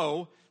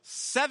 though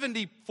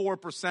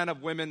 74%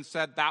 of women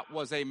said that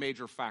was a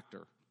major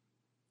factor.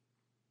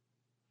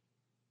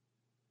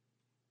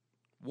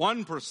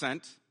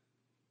 1%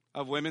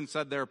 of women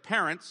said their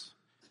parents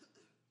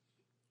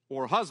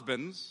or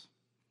husbands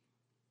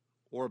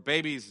or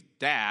baby's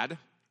dad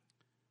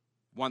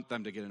want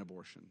them to get an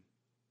abortion.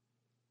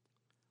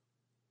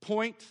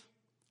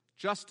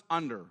 Just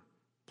under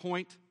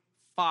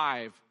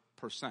 0.5%.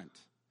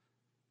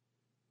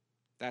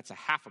 That's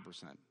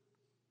 0.5%.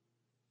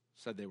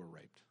 Said they were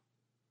raped.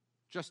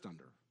 Just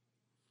under.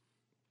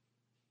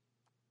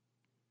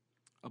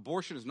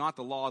 Abortion is not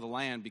the law of the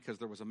land because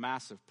there was a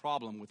massive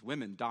problem with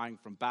women dying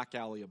from back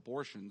alley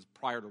abortions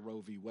prior to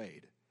Roe v.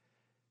 Wade.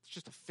 It's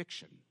just a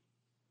fiction.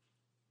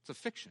 It's a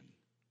fiction.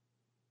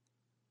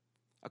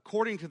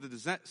 According to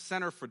the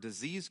Center for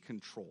Disease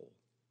Control,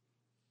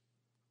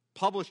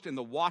 published in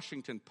the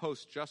Washington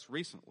Post just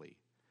recently,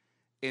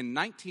 in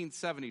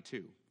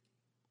 1972,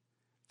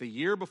 the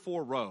year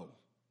before Roe,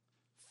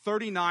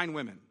 39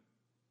 women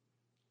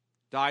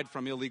died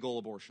from illegal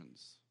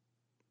abortions.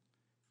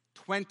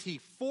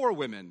 24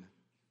 women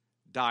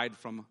died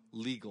from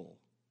legal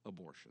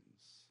abortions.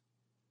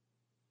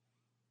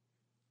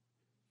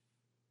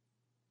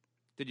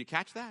 Did you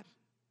catch that?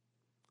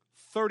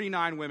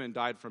 39 women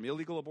died from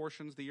illegal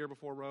abortions the year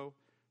before Roe.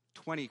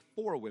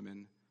 24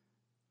 women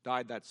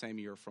died that same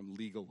year from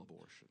legal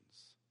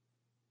abortions.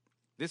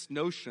 This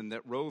notion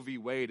that Roe v.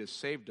 Wade has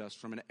saved us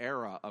from an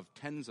era of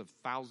tens of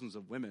thousands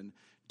of women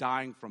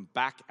dying from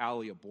back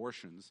alley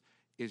abortions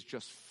is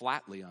just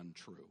flatly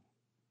untrue.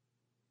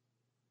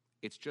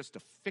 It's just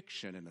a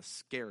fiction and a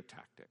scare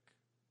tactic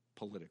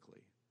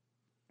politically,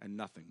 and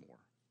nothing more.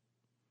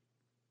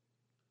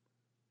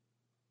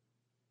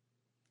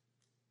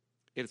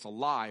 It's a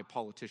lie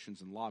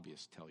politicians and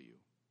lobbyists tell you.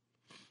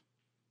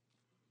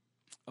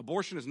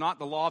 Abortion is not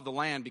the law of the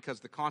land because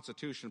the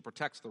Constitution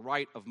protects the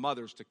right of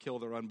mothers to kill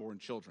their unborn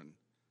children.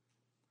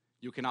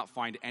 You cannot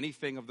find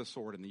anything of the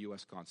sort in the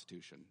U.S.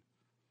 Constitution.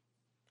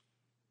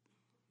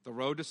 The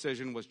Roe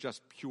decision was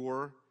just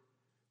pure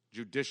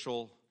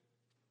judicial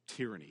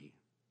tyranny.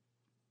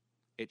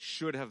 It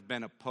should have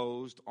been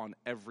opposed on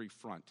every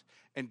front.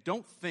 And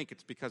don't think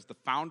it's because the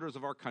founders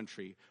of our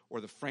country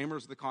or the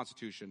framers of the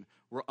Constitution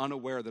were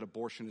unaware that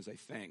abortion is a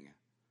thing.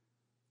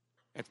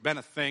 It's been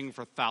a thing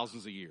for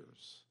thousands of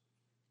years.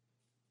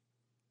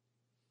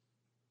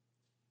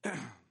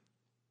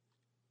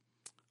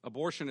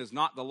 Abortion is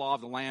not the law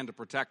of the land to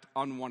protect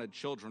unwanted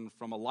children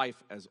from a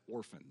life as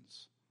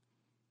orphans.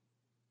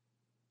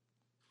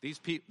 These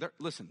people,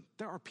 listen,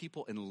 there are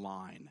people in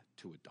line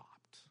to adopt,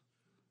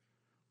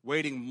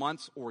 waiting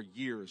months or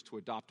years to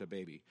adopt a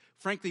baby.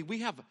 Frankly, we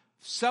have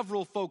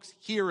several folks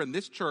here in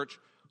this church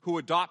who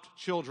adopt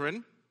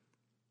children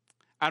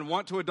and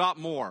want to adopt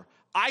more.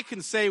 I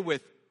can say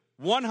with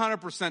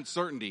 100%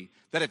 certainty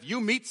that if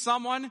you meet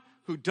someone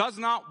who does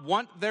not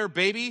want their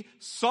baby,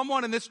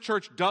 someone in this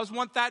church does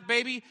want that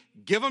baby,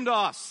 give them to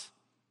us.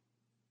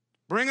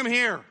 Bring them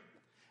here.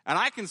 And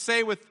I can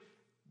say with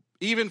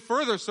even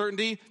further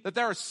certainty that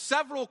there are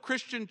several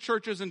Christian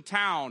churches in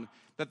town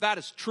that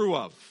is true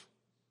of.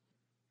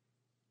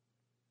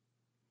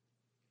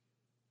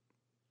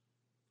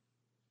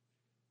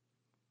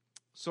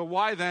 So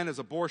why then is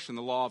abortion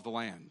the law of the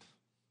land?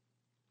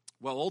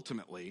 Well,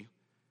 ultimately,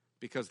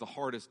 because the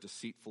heart is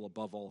deceitful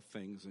above all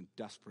things and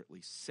desperately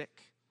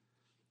sick.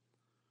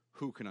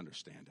 Who can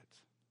understand it?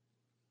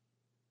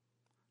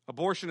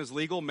 Abortion is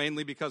legal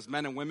mainly because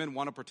men and women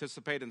want to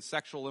participate in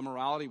sexual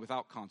immorality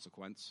without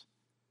consequence.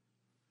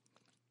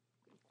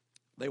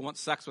 They want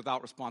sex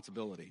without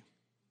responsibility.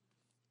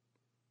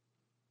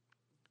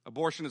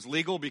 Abortion is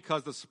legal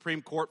because the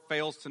Supreme Court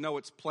fails to know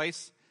its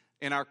place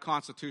in our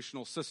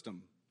constitutional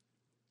system.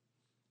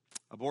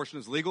 Abortion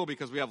is legal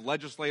because we have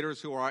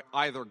legislators who are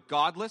either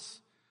godless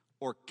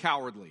or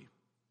cowardly.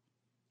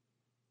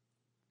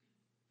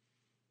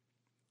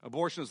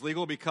 Abortion is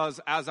legal because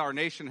as our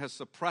nation has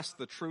suppressed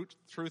the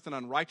truth and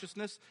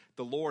unrighteousness,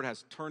 the Lord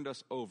has turned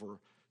us over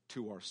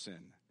to our sin.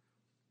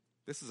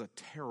 This is a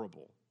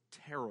terrible,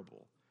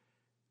 terrible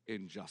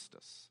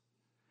injustice.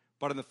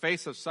 But in the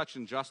face of such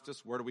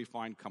injustice, where do we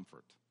find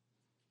comfort?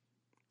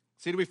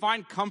 See, do we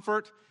find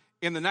comfort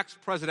in the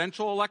next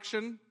presidential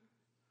election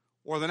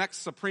or the next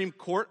Supreme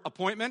Court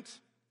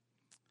appointment?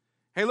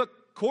 Hey,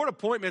 look, court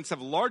appointments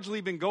have largely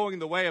been going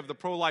the way of the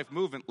pro-life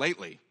movement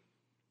lately.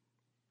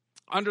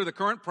 Under the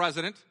current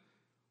president,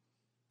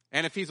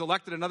 and if he's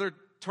elected another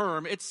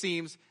term, it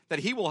seems that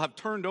he will have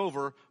turned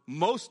over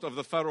most of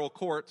the federal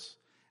courts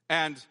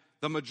and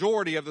the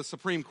majority of the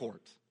Supreme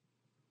Court.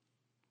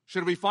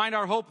 Should we find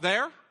our hope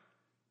there?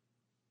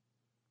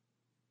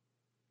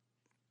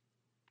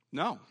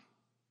 No.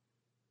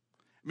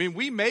 I mean,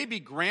 we may be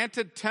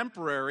granted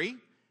temporary,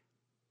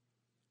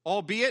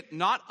 albeit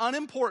not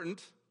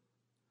unimportant,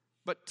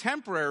 but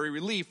temporary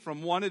relief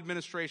from one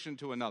administration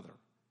to another.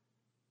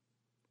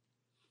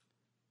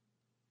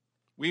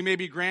 We may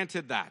be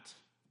granted that.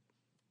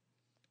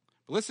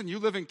 But listen, you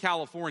live in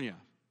California,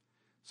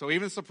 so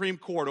even the Supreme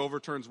Court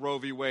overturns Roe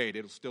v. Wade,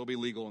 it'll still be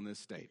legal in this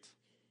state.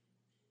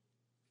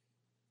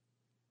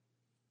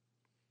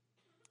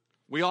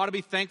 We ought to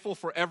be thankful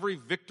for every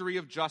victory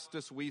of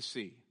justice we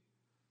see.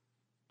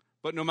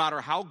 But no matter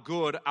how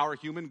good our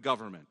human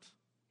government,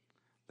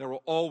 there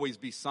will always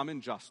be some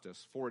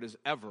injustice, for it is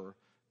ever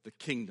the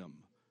kingdom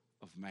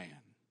of man.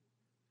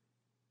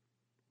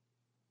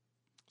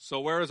 So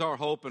where is our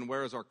hope and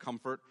where is our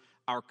comfort?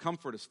 Our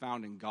comfort is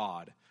found in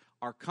God.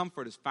 Our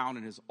comfort is found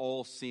in his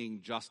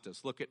all-seeing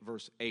justice. Look at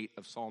verse 8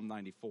 of Psalm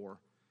 94.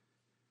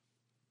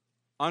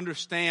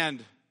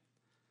 Understand,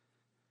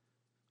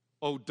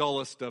 O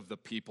dullest of the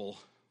people,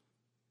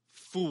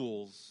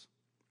 fools,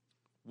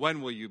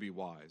 when will you be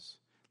wise?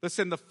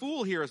 Listen, the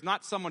fool here is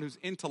not someone who's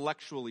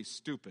intellectually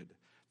stupid.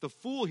 The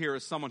fool here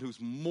is someone who's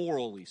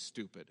morally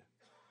stupid.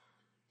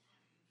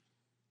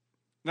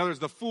 In other words,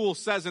 the fool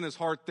says in his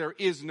heart, there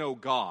is no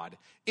God.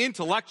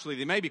 Intellectually,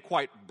 they may be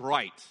quite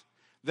bright.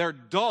 They're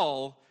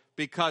dull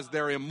because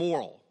they're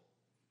immoral,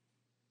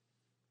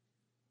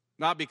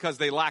 not because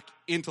they lack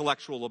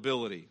intellectual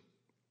ability.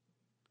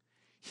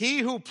 He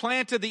who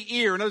planted the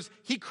ear, notice,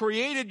 he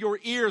created your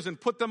ears and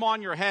put them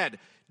on your head.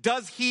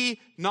 Does he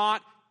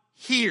not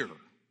hear?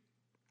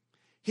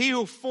 He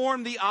who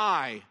formed the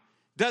eye,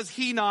 does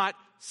he not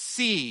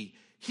see?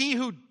 He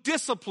who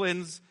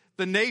disciplines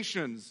the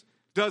nations,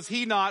 does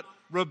he not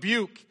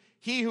rebuke?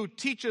 He who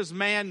teaches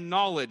man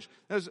knowledge.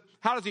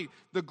 How does he?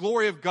 The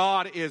glory of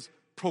God is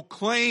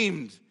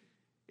proclaimed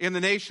in the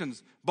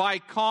nations by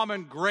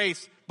common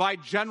grace, by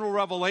general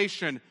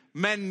revelation.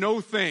 Men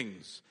know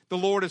things. The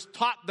Lord has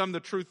taught them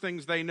the true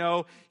things they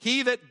know.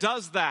 He that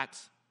does that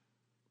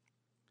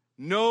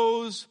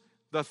knows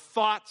the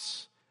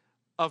thoughts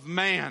of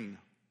man,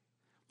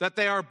 that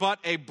they are but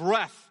a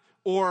breath,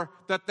 or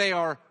that they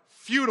are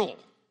futile.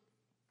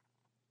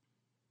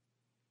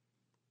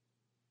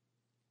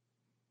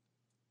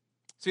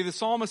 See, the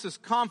psalmist is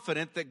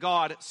confident that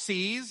God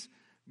sees,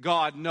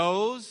 God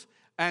knows,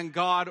 and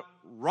God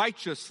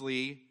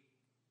righteously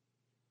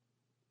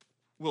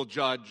will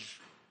judge.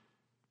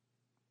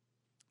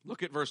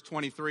 Look at verse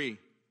 23.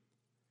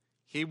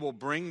 He will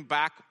bring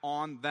back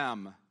on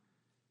them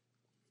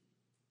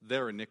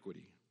their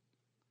iniquity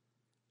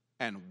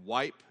and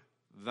wipe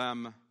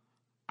them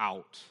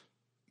out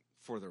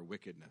for their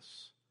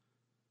wickedness.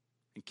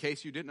 In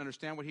case you didn't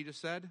understand what he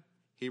just said,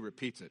 he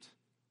repeats it.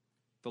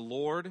 The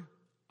Lord,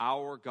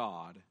 our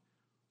God,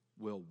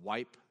 will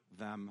wipe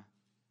them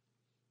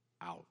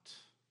out.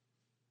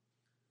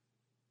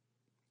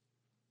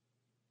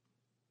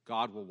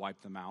 God will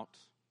wipe them out.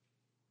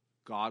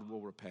 God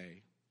will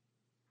repay.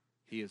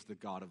 He is the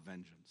God of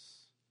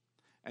vengeance.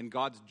 And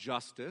God's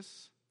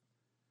justice,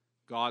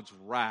 God's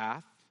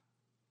wrath,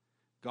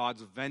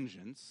 God's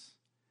vengeance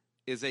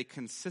is a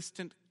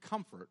consistent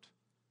comfort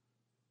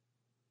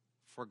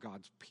for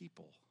God's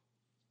people.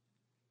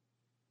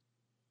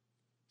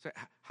 So,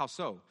 how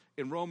so?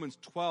 In Romans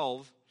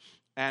 12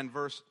 and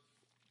verse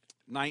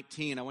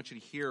 19, I want you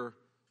to hear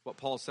what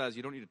Paul says.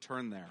 You don't need to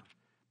turn there.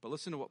 But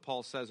listen to what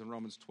Paul says in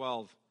Romans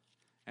 12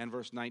 and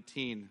verse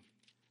 19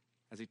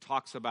 as he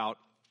talks about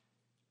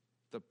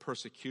the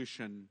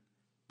persecution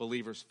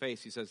believers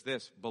face. He says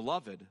this,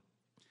 "Beloved,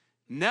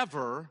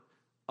 never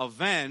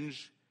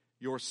avenge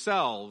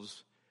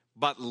yourselves,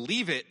 but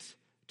leave it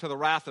to the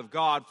wrath of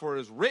God, for it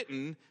is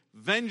written,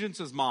 vengeance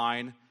is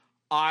mine,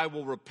 I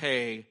will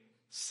repay,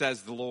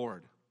 says the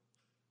Lord."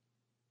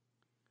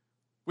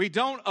 We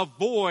don't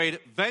avoid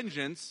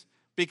vengeance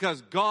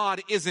because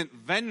God isn't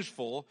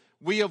vengeful.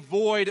 We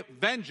avoid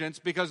vengeance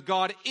because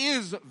God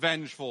is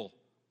vengeful.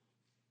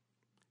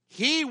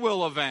 He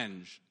will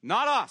avenge,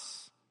 not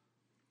us.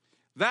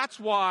 That's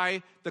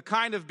why the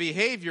kind of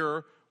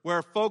behavior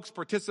where folks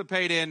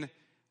participate in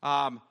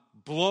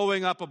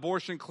blowing up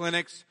abortion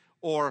clinics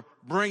or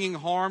bringing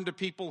harm to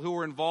people who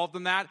are involved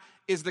in that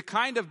is the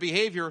kind of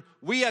behavior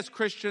we as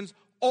Christians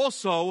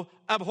also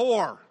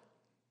abhor.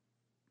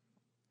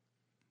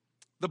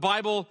 The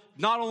Bible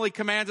not only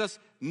commands us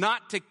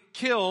not to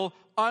kill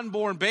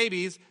unborn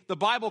babies, the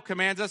Bible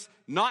commands us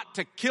not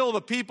to kill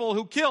the people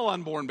who kill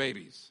unborn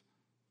babies.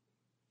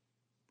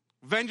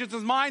 Vengeance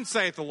is mine,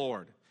 saith the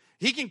Lord.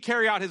 He can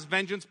carry out his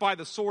vengeance by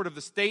the sword of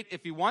the state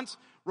if he wants,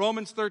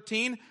 Romans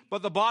 13,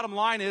 but the bottom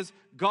line is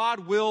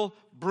God will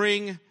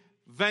bring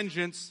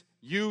vengeance,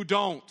 you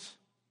don't.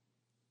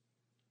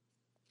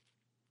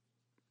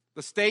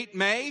 The state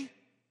may,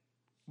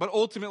 but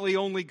ultimately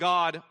only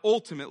God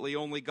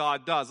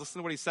does. Listen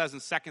to what he says in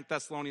 2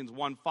 Thessalonians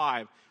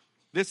 1:5.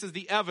 This is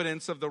the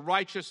evidence of the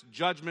righteous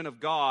judgment of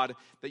God,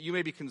 that you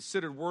may be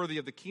considered worthy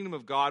of the kingdom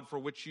of God for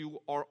which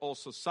you are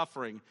also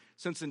suffering.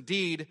 Since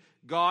indeed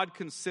God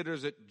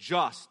considers it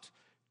just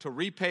to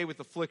repay with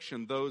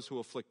affliction those who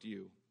afflict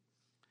you,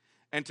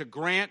 and to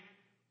grant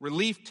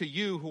relief to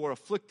you who are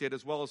afflicted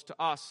as well as to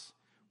us,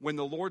 when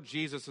the Lord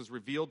Jesus is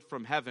revealed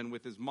from heaven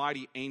with his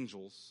mighty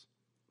angels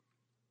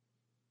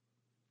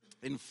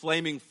in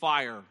flaming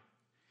fire,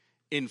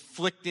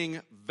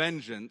 inflicting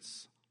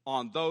vengeance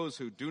on those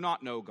who do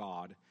not know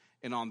God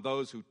and on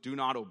those who do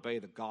not obey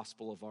the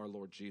gospel of our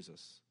Lord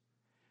Jesus.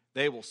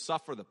 They will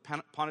suffer the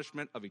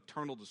punishment of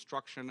eternal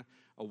destruction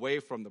away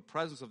from the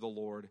presence of the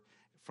Lord,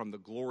 from the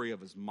glory of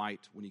his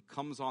might, when he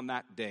comes on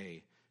that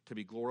day to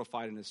be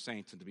glorified in his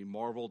saints and to be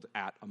marveled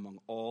at among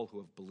all who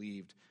have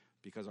believed,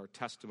 because our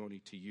testimony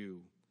to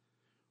you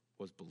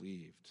was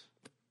believed.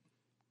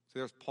 So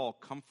there's Paul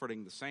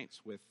comforting the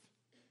saints with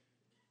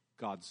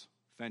God's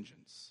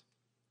vengeance.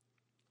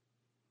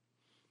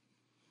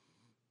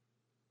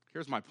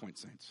 Here's my point,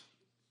 saints.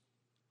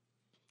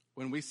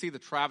 When we see the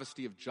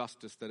travesty of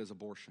justice that is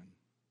abortion,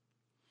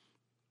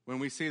 when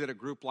we see that a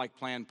group like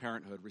Planned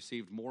Parenthood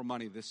received more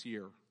money this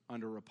year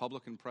under a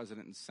Republican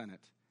president and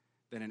Senate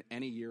than in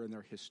any year in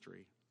their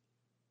history,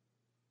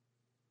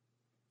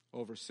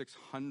 over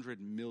 $600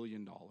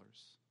 million.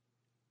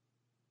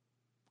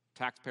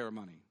 Taxpayer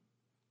money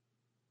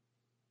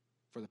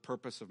for the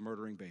purpose of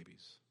murdering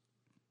babies.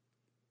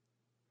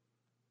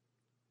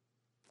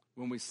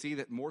 When we see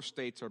that more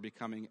states are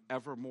becoming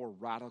ever more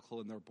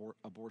radical in their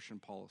abortion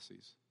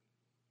policies.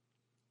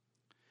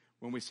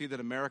 When we see that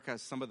America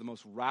has some of the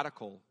most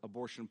radical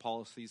abortion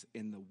policies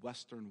in the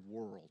Western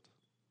world.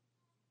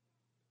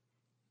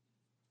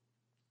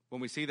 When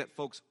we see that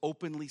folks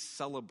openly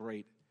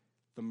celebrate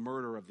the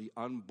murder of the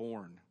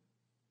unborn.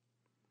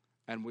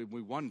 And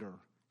we wonder,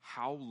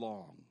 how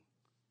long,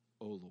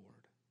 O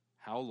Lord,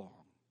 how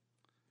long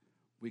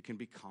we can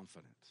be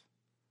confident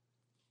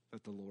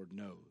that the Lord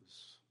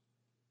knows,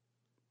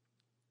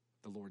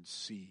 the Lord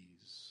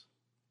sees,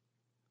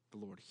 the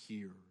Lord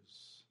hears,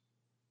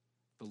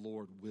 the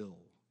Lord will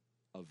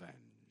avenge.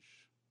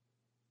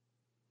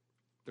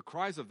 The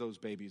cries of those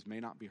babies may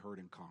not be heard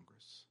in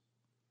Congress.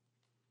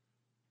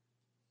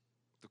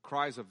 The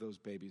cries of those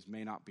babies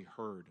may not be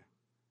heard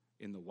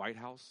in the White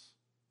House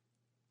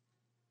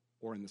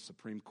or in the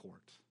Supreme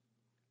Court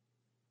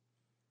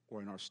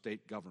or in our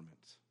state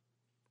government.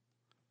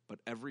 But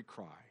every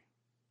cry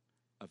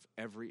of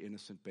every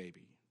innocent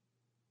baby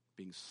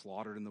being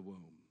slaughtered in the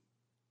womb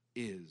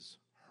is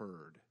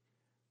heard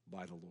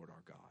by the Lord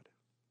our God.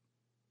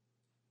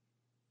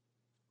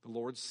 The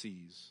Lord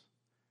sees,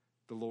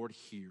 the Lord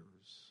hears,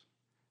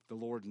 the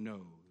Lord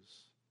knows,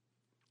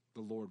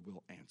 the Lord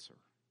will answer.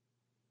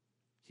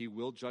 He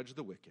will judge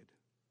the wicked.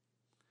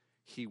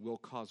 He will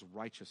cause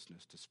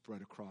righteousness to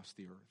spread across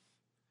the earth.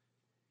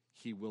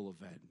 He will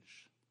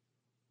avenge.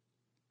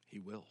 He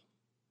will.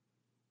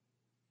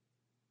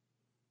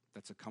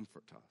 That's a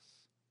comfort to us.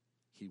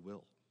 He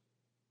will.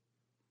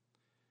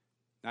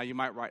 Now you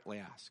might rightly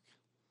ask,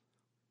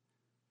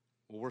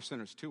 well, we're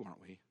sinners too,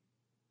 aren't we?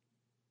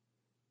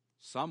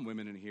 Some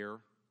women in here,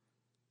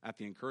 at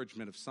the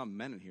encouragement of some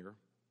men in here,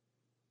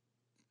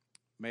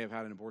 may have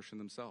had an abortion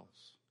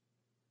themselves.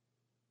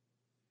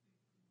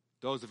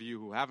 Those of you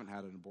who haven't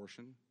had an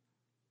abortion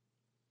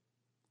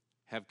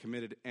have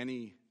committed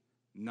any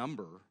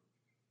number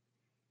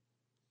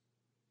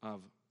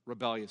of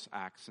rebellious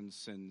acts and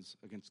sins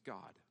against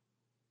God.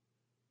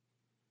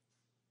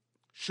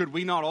 Should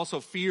we not also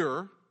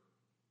fear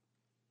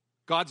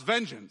God's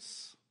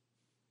vengeance,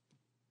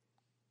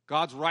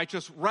 God's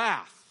righteous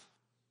wrath?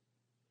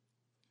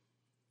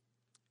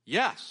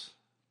 Yes.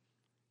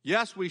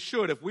 Yes, we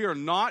should. If we are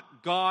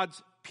not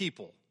God's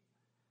people,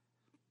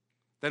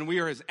 then we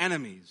are his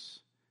enemies,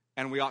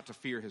 and we ought to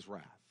fear his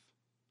wrath.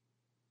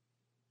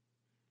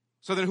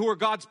 So then who are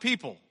God's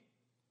people?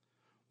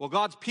 Well,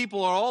 God's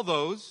people are all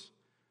those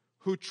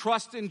who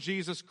trust in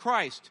Jesus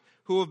Christ,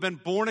 who have been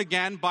born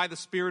again by the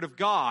Spirit of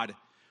God.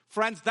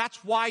 Friends,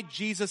 that's why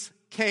Jesus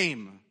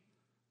came.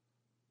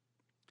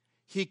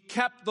 He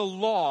kept the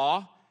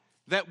law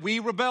that we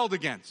rebelled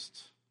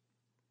against.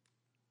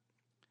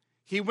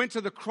 He went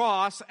to the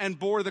cross and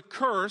bore the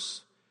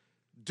curse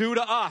due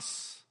to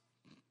us.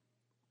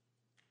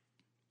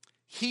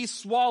 He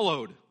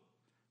swallowed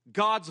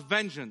God's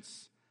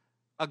vengeance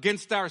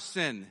against our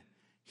sin.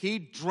 He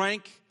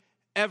drank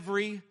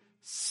every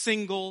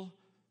single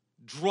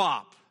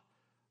drop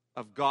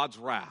of God's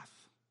wrath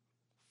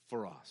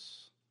for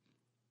us.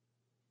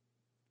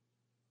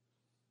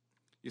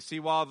 You see,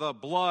 while the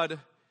blood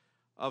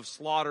of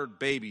slaughtered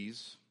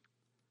babies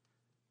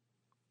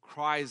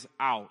cries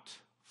out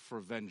for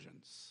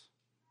vengeance,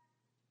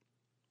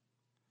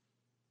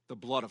 the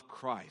blood of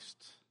Christ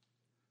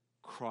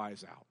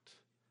cries out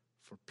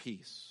for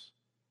peace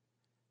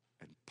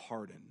and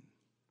pardon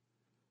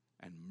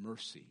and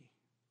mercy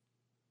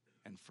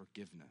and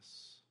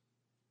forgiveness.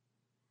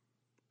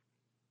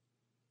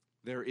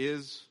 There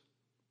is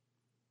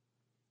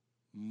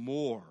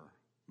more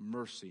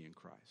mercy in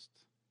Christ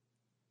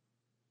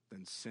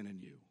than sin in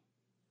you.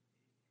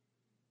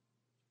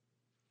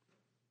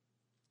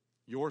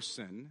 Your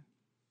sin,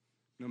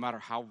 no matter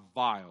how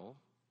vile,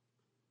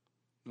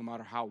 no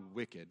matter how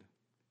wicked,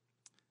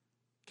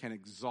 can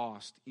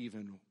exhaust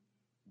even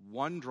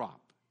one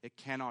drop. It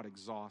cannot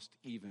exhaust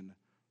even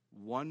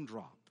one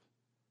drop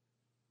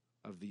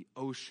of the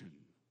ocean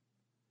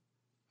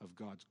of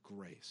God's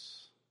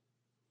grace.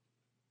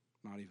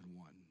 Not even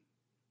one.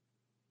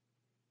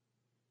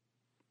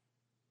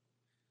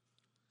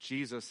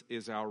 Jesus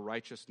is our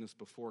righteousness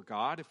before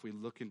God. If we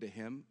look to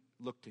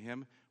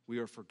him, we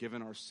are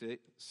forgiven our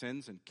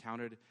sins and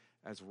counted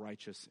as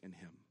righteous in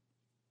him.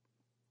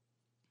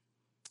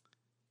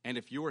 And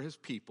if you are his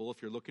people,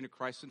 if you're looking to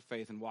Christ in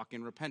faith and walk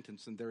in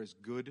repentance, then there is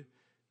good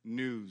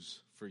news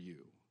for you.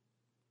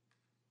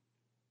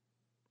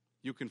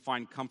 You can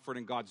find comfort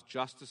in God's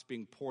justice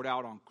being poured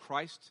out on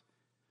Christ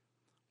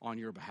on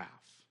your behalf.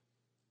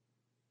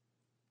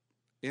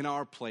 In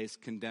our place,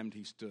 condemned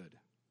he stood.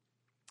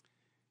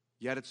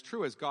 Yet it's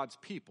true, as God's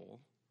people,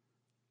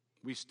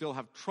 we still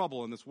have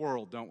trouble in this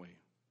world, don't we?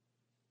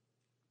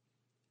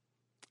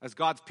 As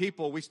God's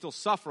people, we still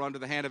suffer under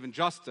the hand of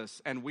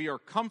injustice, and we are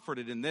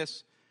comforted in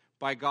this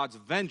by God's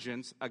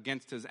vengeance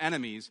against his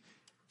enemies.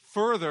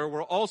 Further,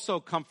 we're also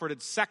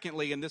comforted,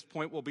 secondly, and this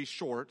point will be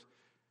short,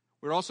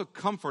 we're also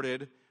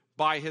comforted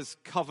by his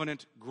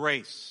covenant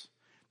grace.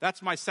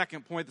 That's my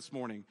second point this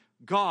morning.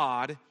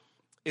 God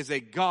is a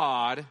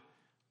God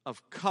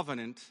of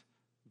covenant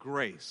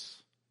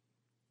grace.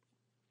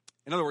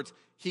 In other words,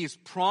 he's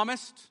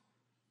promised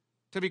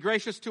to be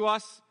gracious to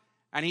us,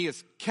 and he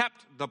has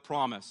kept the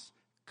promise,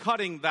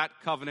 cutting that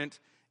covenant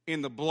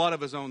in the blood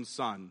of his own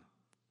Son.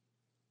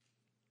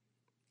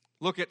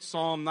 Look at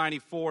Psalm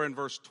 94 and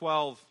verse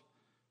 12.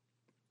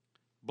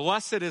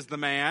 Blessed is the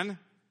man,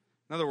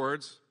 in other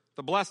words,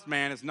 the blessed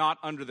man is not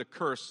under the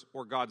curse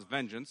or God's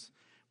vengeance.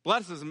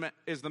 Blessed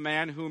is the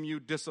man whom you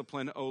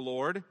discipline, O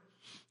Lord.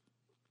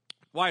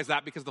 Why is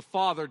that? Because the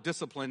Father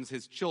disciplines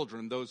his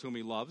children, those whom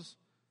he loves,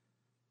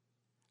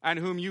 and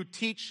whom you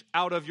teach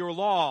out of your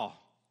law,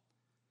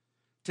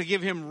 to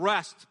give him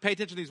rest. Pay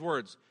attention to these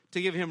words.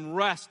 To give him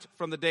rest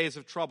from the days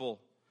of trouble,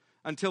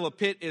 until a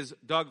pit is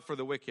dug for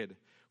the wicked.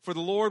 For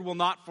the Lord will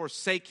not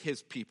forsake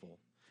his people.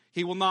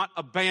 He will not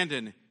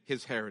abandon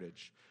his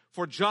heritage.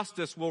 For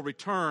justice will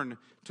return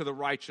to the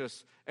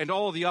righteous, and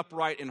all the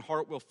upright in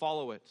heart will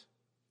follow it.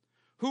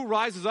 Who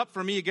rises up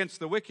for me against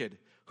the wicked?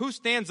 Who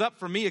stands up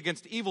for me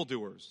against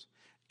evildoers?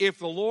 If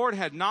the Lord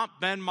had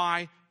not been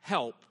my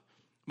help,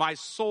 my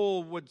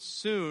soul would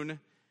soon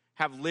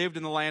have lived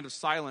in the land of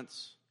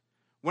silence.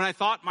 When I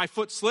thought my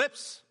foot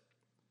slips,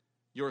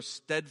 your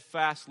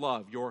steadfast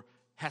love, your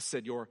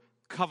hesed, your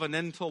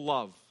covenantal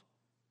love,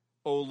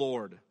 O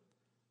Lord,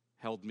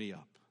 held me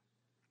up.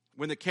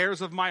 When the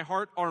cares of my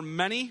heart are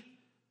many,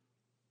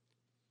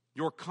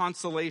 your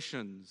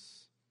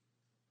consolations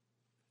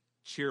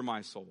cheer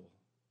my soul.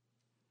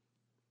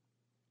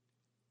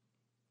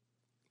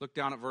 Look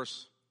down at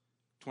verse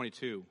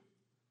 22.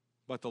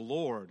 But the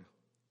Lord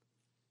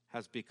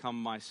has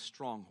become my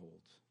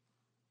stronghold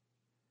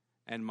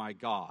and my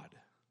God,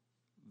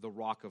 the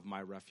rock of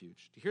my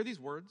refuge. Do you hear these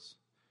words?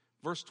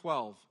 Verse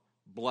 12,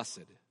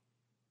 blessed.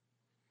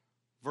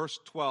 Verse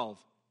 12,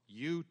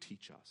 you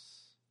teach us.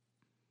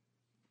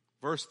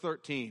 Verse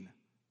 13,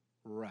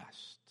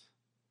 rest.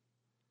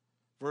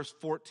 Verse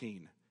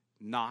 14,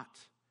 not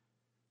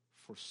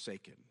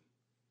forsaken.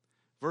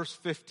 Verse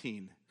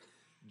 15,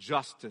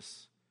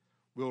 justice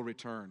will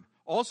return.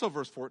 Also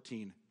verse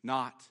 14,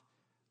 not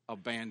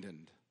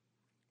abandoned.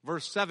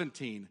 Verse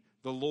 17,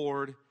 the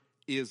Lord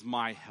is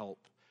my help.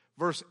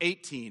 Verse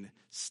 18,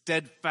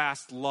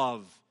 steadfast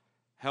love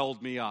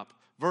held me up.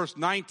 Verse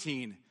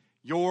 19,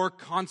 your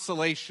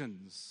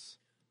consolations.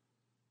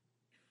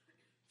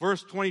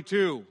 Verse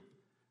 22,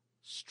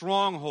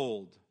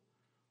 stronghold,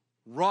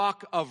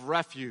 rock of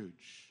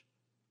refuge,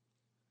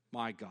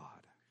 my God.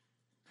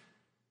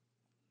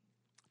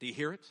 Do you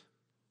hear it?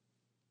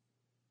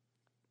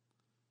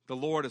 The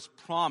Lord has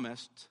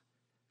promised,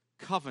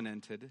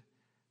 covenanted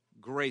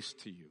grace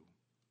to you.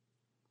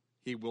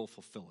 He will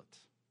fulfill it.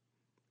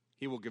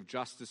 He will give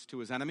justice to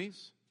his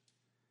enemies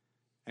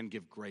and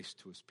give grace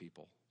to his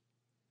people.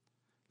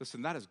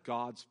 Listen, that is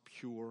God's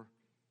pure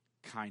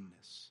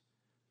kindness.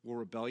 We're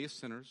rebellious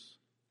sinners.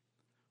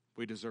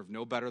 We deserve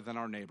no better than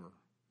our neighbor.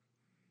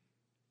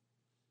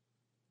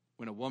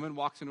 When a woman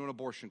walks into an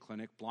abortion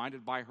clinic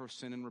blinded by her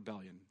sin and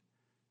rebellion,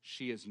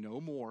 she is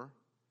no more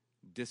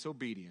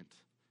disobedient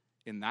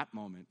in that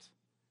moment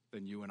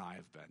than you and I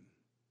have been.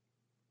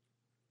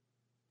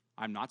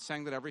 I'm not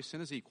saying that every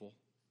sin is equal.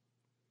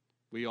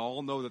 We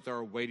all know that there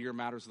are weightier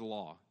matters of the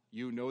law.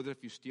 You know that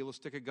if you steal a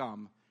stick of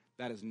gum,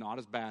 that is not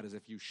as bad as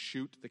if you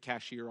shoot the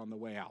cashier on the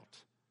way out.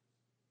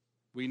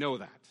 We know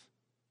that.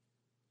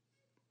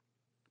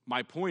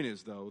 My point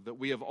is, though, that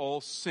we have all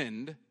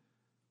sinned,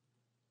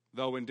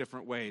 though in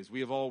different ways.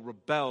 We have all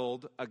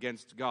rebelled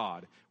against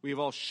God. We have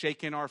all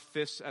shaken our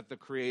fists at the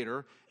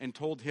Creator and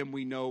told him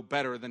we know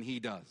better than he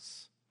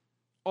does.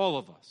 All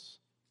of us.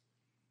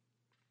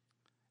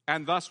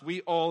 And thus we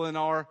all in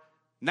our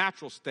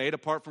natural state,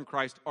 apart from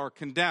Christ, are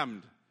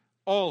condemned.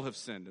 All have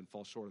sinned and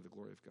fall short of the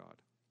glory of God.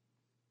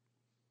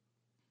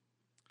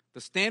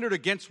 The standard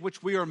against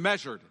which we are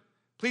measured,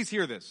 please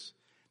hear this.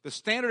 The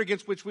standard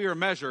against which we are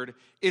measured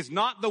is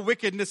not the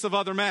wickedness of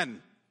other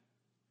men.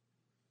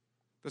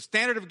 The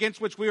standard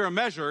against which we are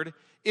measured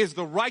is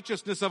the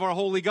righteousness of our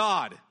holy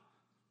God.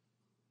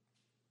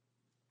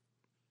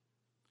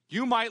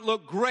 You might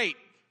look great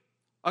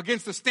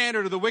against the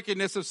standard of the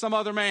wickedness of some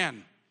other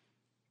man.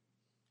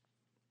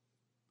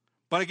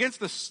 But against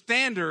the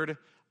standard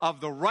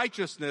of the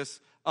righteousness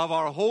of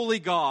our holy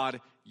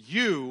God,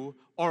 you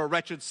are a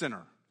wretched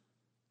sinner.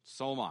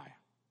 So am I.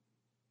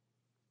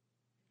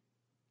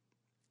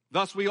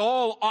 Thus, we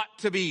all ought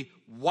to be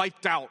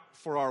wiped out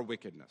for our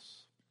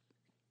wickedness.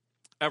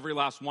 Every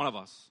last one of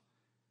us.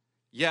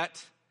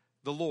 Yet,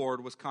 the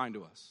Lord was kind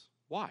to us.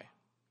 Why?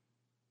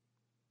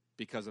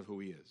 Because of who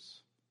he is.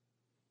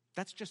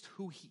 That's just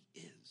who he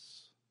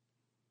is.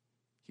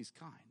 He's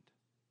kind.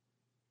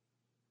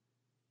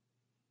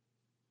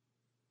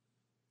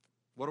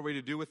 What are we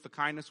to do with the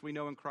kindness we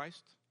know in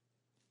Christ?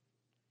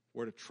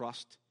 We're to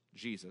trust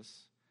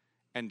Jesus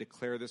and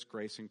declare this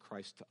grace in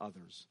Christ to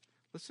others.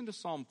 Listen to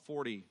Psalm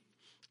 40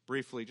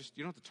 briefly. Just,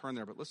 you don't have to turn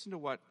there, but listen to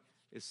what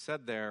is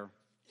said there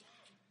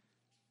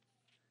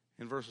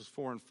in verses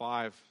 4 and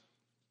 5.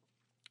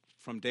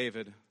 from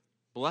David,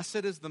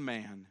 "Blessed is the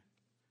man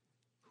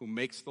who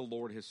makes the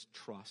Lord his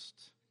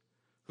trust,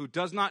 who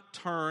does not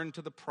turn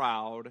to the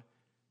proud,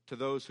 to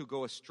those who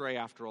go astray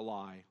after a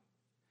lie.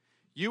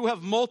 You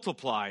have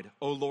multiplied,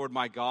 O Lord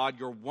my God,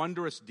 your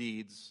wondrous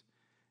deeds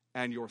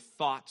and your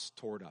thoughts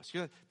toward us."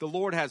 The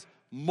Lord has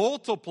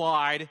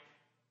multiplied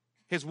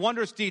his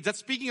wondrous deeds. That's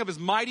speaking of his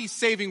mighty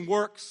saving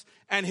works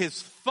and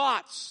his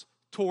thoughts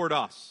toward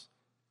us.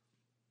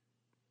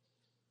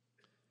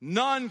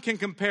 None can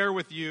compare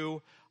with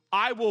you.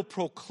 I will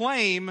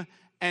proclaim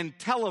and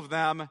tell of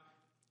them,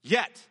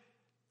 yet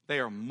they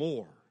are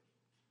more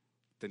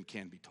than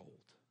can be told.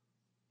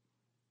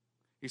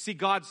 You see,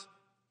 God's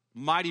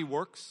mighty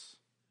works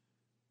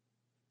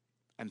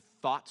and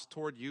thoughts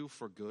toward you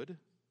for good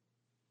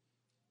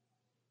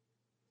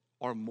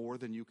are more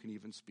than you can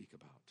even speak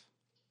about.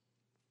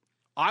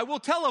 I will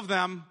tell of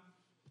them,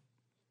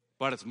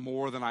 but it's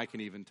more than I can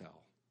even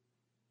tell.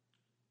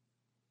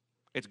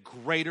 It's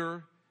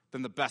greater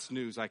than the best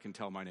news I can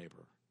tell my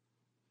neighbor.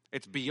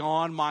 It's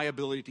beyond my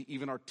ability to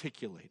even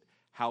articulate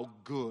how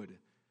good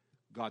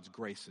God's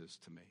grace is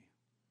to me.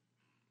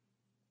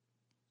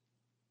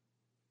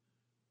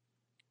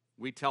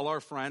 We tell our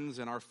friends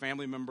and our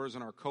family members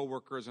and our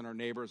coworkers and our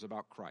neighbors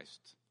about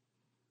Christ.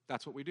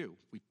 That's what we do.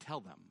 We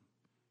tell them.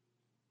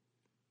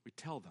 We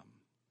tell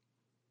them.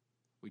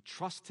 We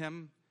trust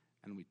him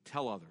and we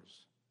tell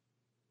others.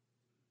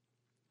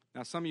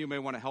 Now, some of you may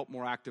want to help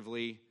more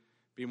actively,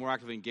 be more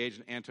actively engaged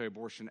in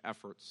anti-abortion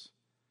efforts.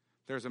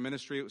 There's a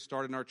ministry that was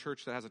started in our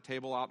church that has a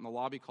table out in the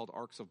lobby called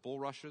Arcs of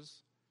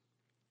Bulrushes.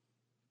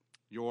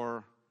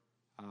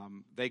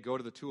 They go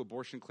to the 2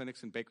 abortion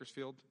clinics in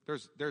Bakersfield.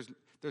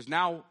 There's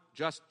now,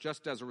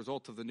 just as a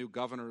result of the new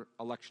governor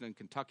election in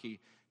Kentucky,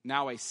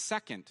 now a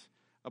second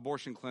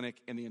abortion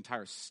clinic in the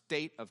entire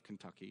state of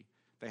Kentucky.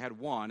 They had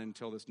one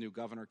until this new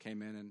governor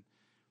came in, and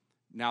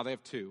now they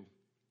have 2.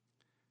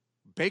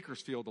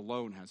 Bakersfield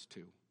alone has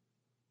 2.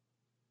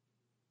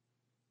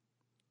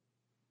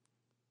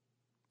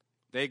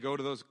 They go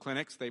to those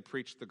clinics, they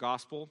preach the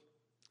gospel,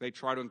 they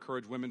try to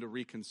encourage women to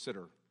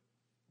reconsider.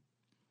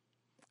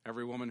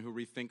 Every woman who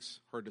rethinks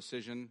her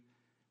decision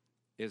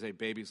is a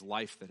baby's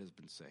life that has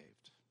been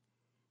saved.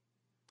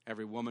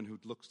 Every woman who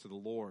looks to the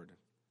Lord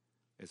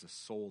is a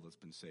soul that's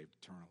been saved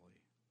eternally.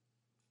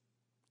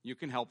 You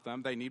can help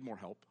them. They need more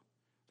help.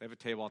 They have a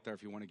table out there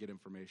if you want to get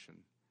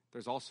information.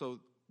 There's also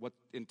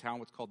in town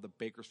what's called the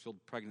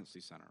Bakersfield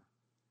Pregnancy Center.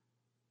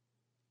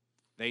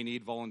 They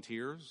need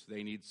volunteers.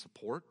 They need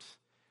support.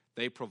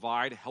 They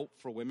provide help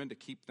for women to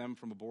keep them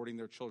from aborting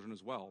their children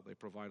as well. They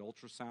provide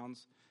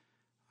ultrasounds,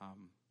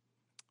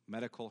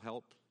 medical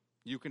help.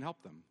 You can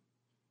help them.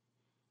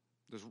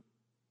 There's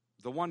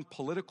the one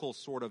political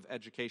sort of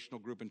educational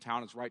group in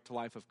town is Right to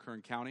Life of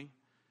Kern County.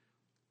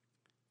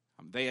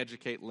 They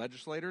educate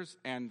legislators,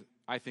 and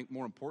I think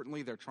more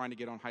importantly, they're trying to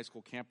get on high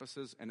school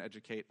campuses and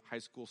educate high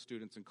school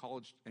students in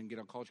college, and get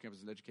on college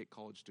campuses and educate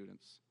college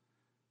students.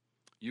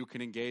 You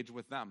can engage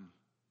with them.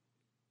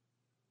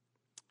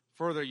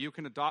 Further, you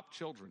can adopt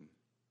children.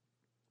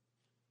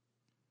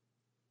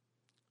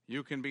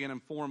 You can be an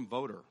informed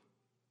voter.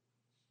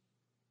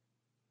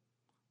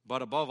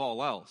 But above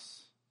all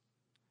else,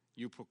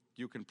 you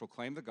can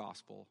proclaim the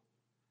gospel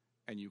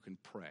and you can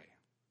pray.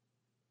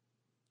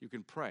 You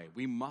can pray.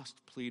 We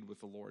must plead with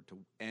the Lord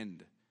to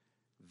end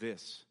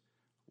this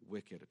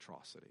wicked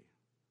atrocity.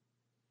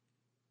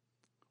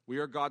 We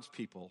are God's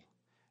people,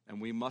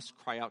 and we must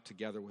cry out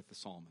together with the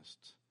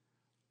psalmist,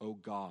 "O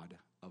God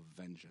of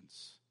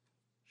vengeance,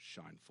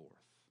 shine forth."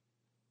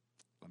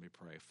 Let me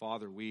pray.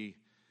 Father, we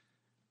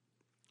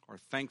are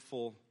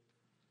thankful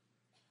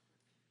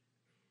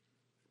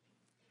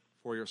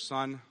for your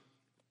Son.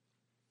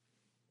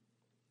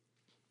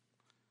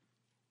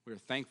 We are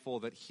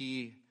thankful that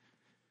he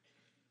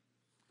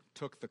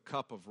took the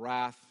cup of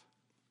wrath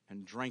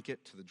and drank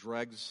it to the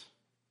dregs.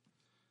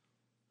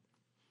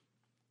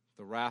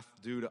 The wrath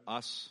due to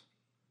us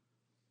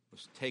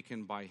was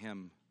taken by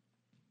him.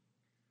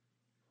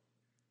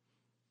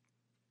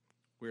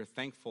 We are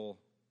thankful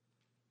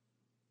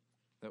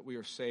that we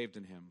are saved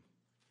in him.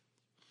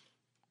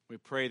 We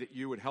pray that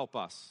you would help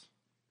us.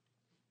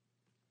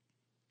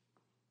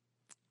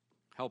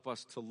 Help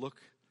us to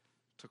look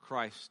to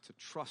Christ, to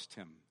trust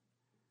him,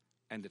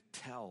 and to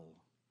tell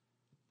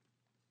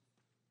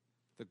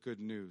the good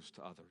news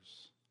to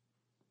others.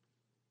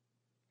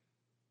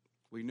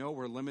 We know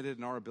we're limited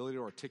in our ability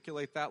to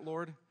articulate that,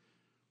 Lord.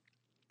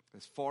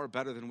 It's far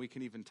better than we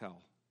can even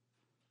tell.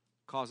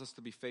 Cause us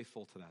to be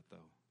faithful to that,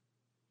 though,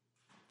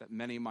 that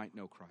many might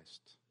know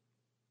Christ.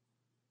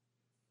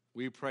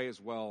 We pray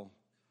as well,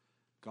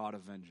 God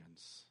of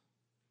vengeance,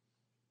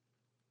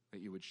 that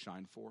you would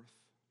shine forth.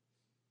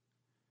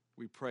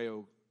 We pray,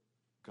 O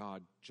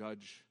God,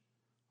 judge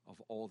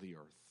of all the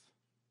earth,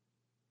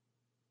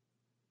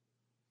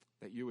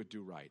 that you would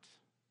do right.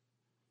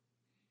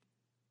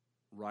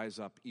 Rise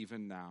up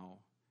even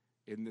now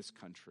in this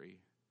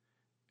country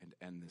and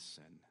end this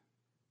sin.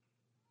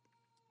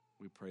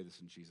 We pray this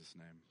in Jesus'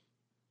 name.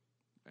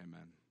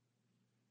 Amen.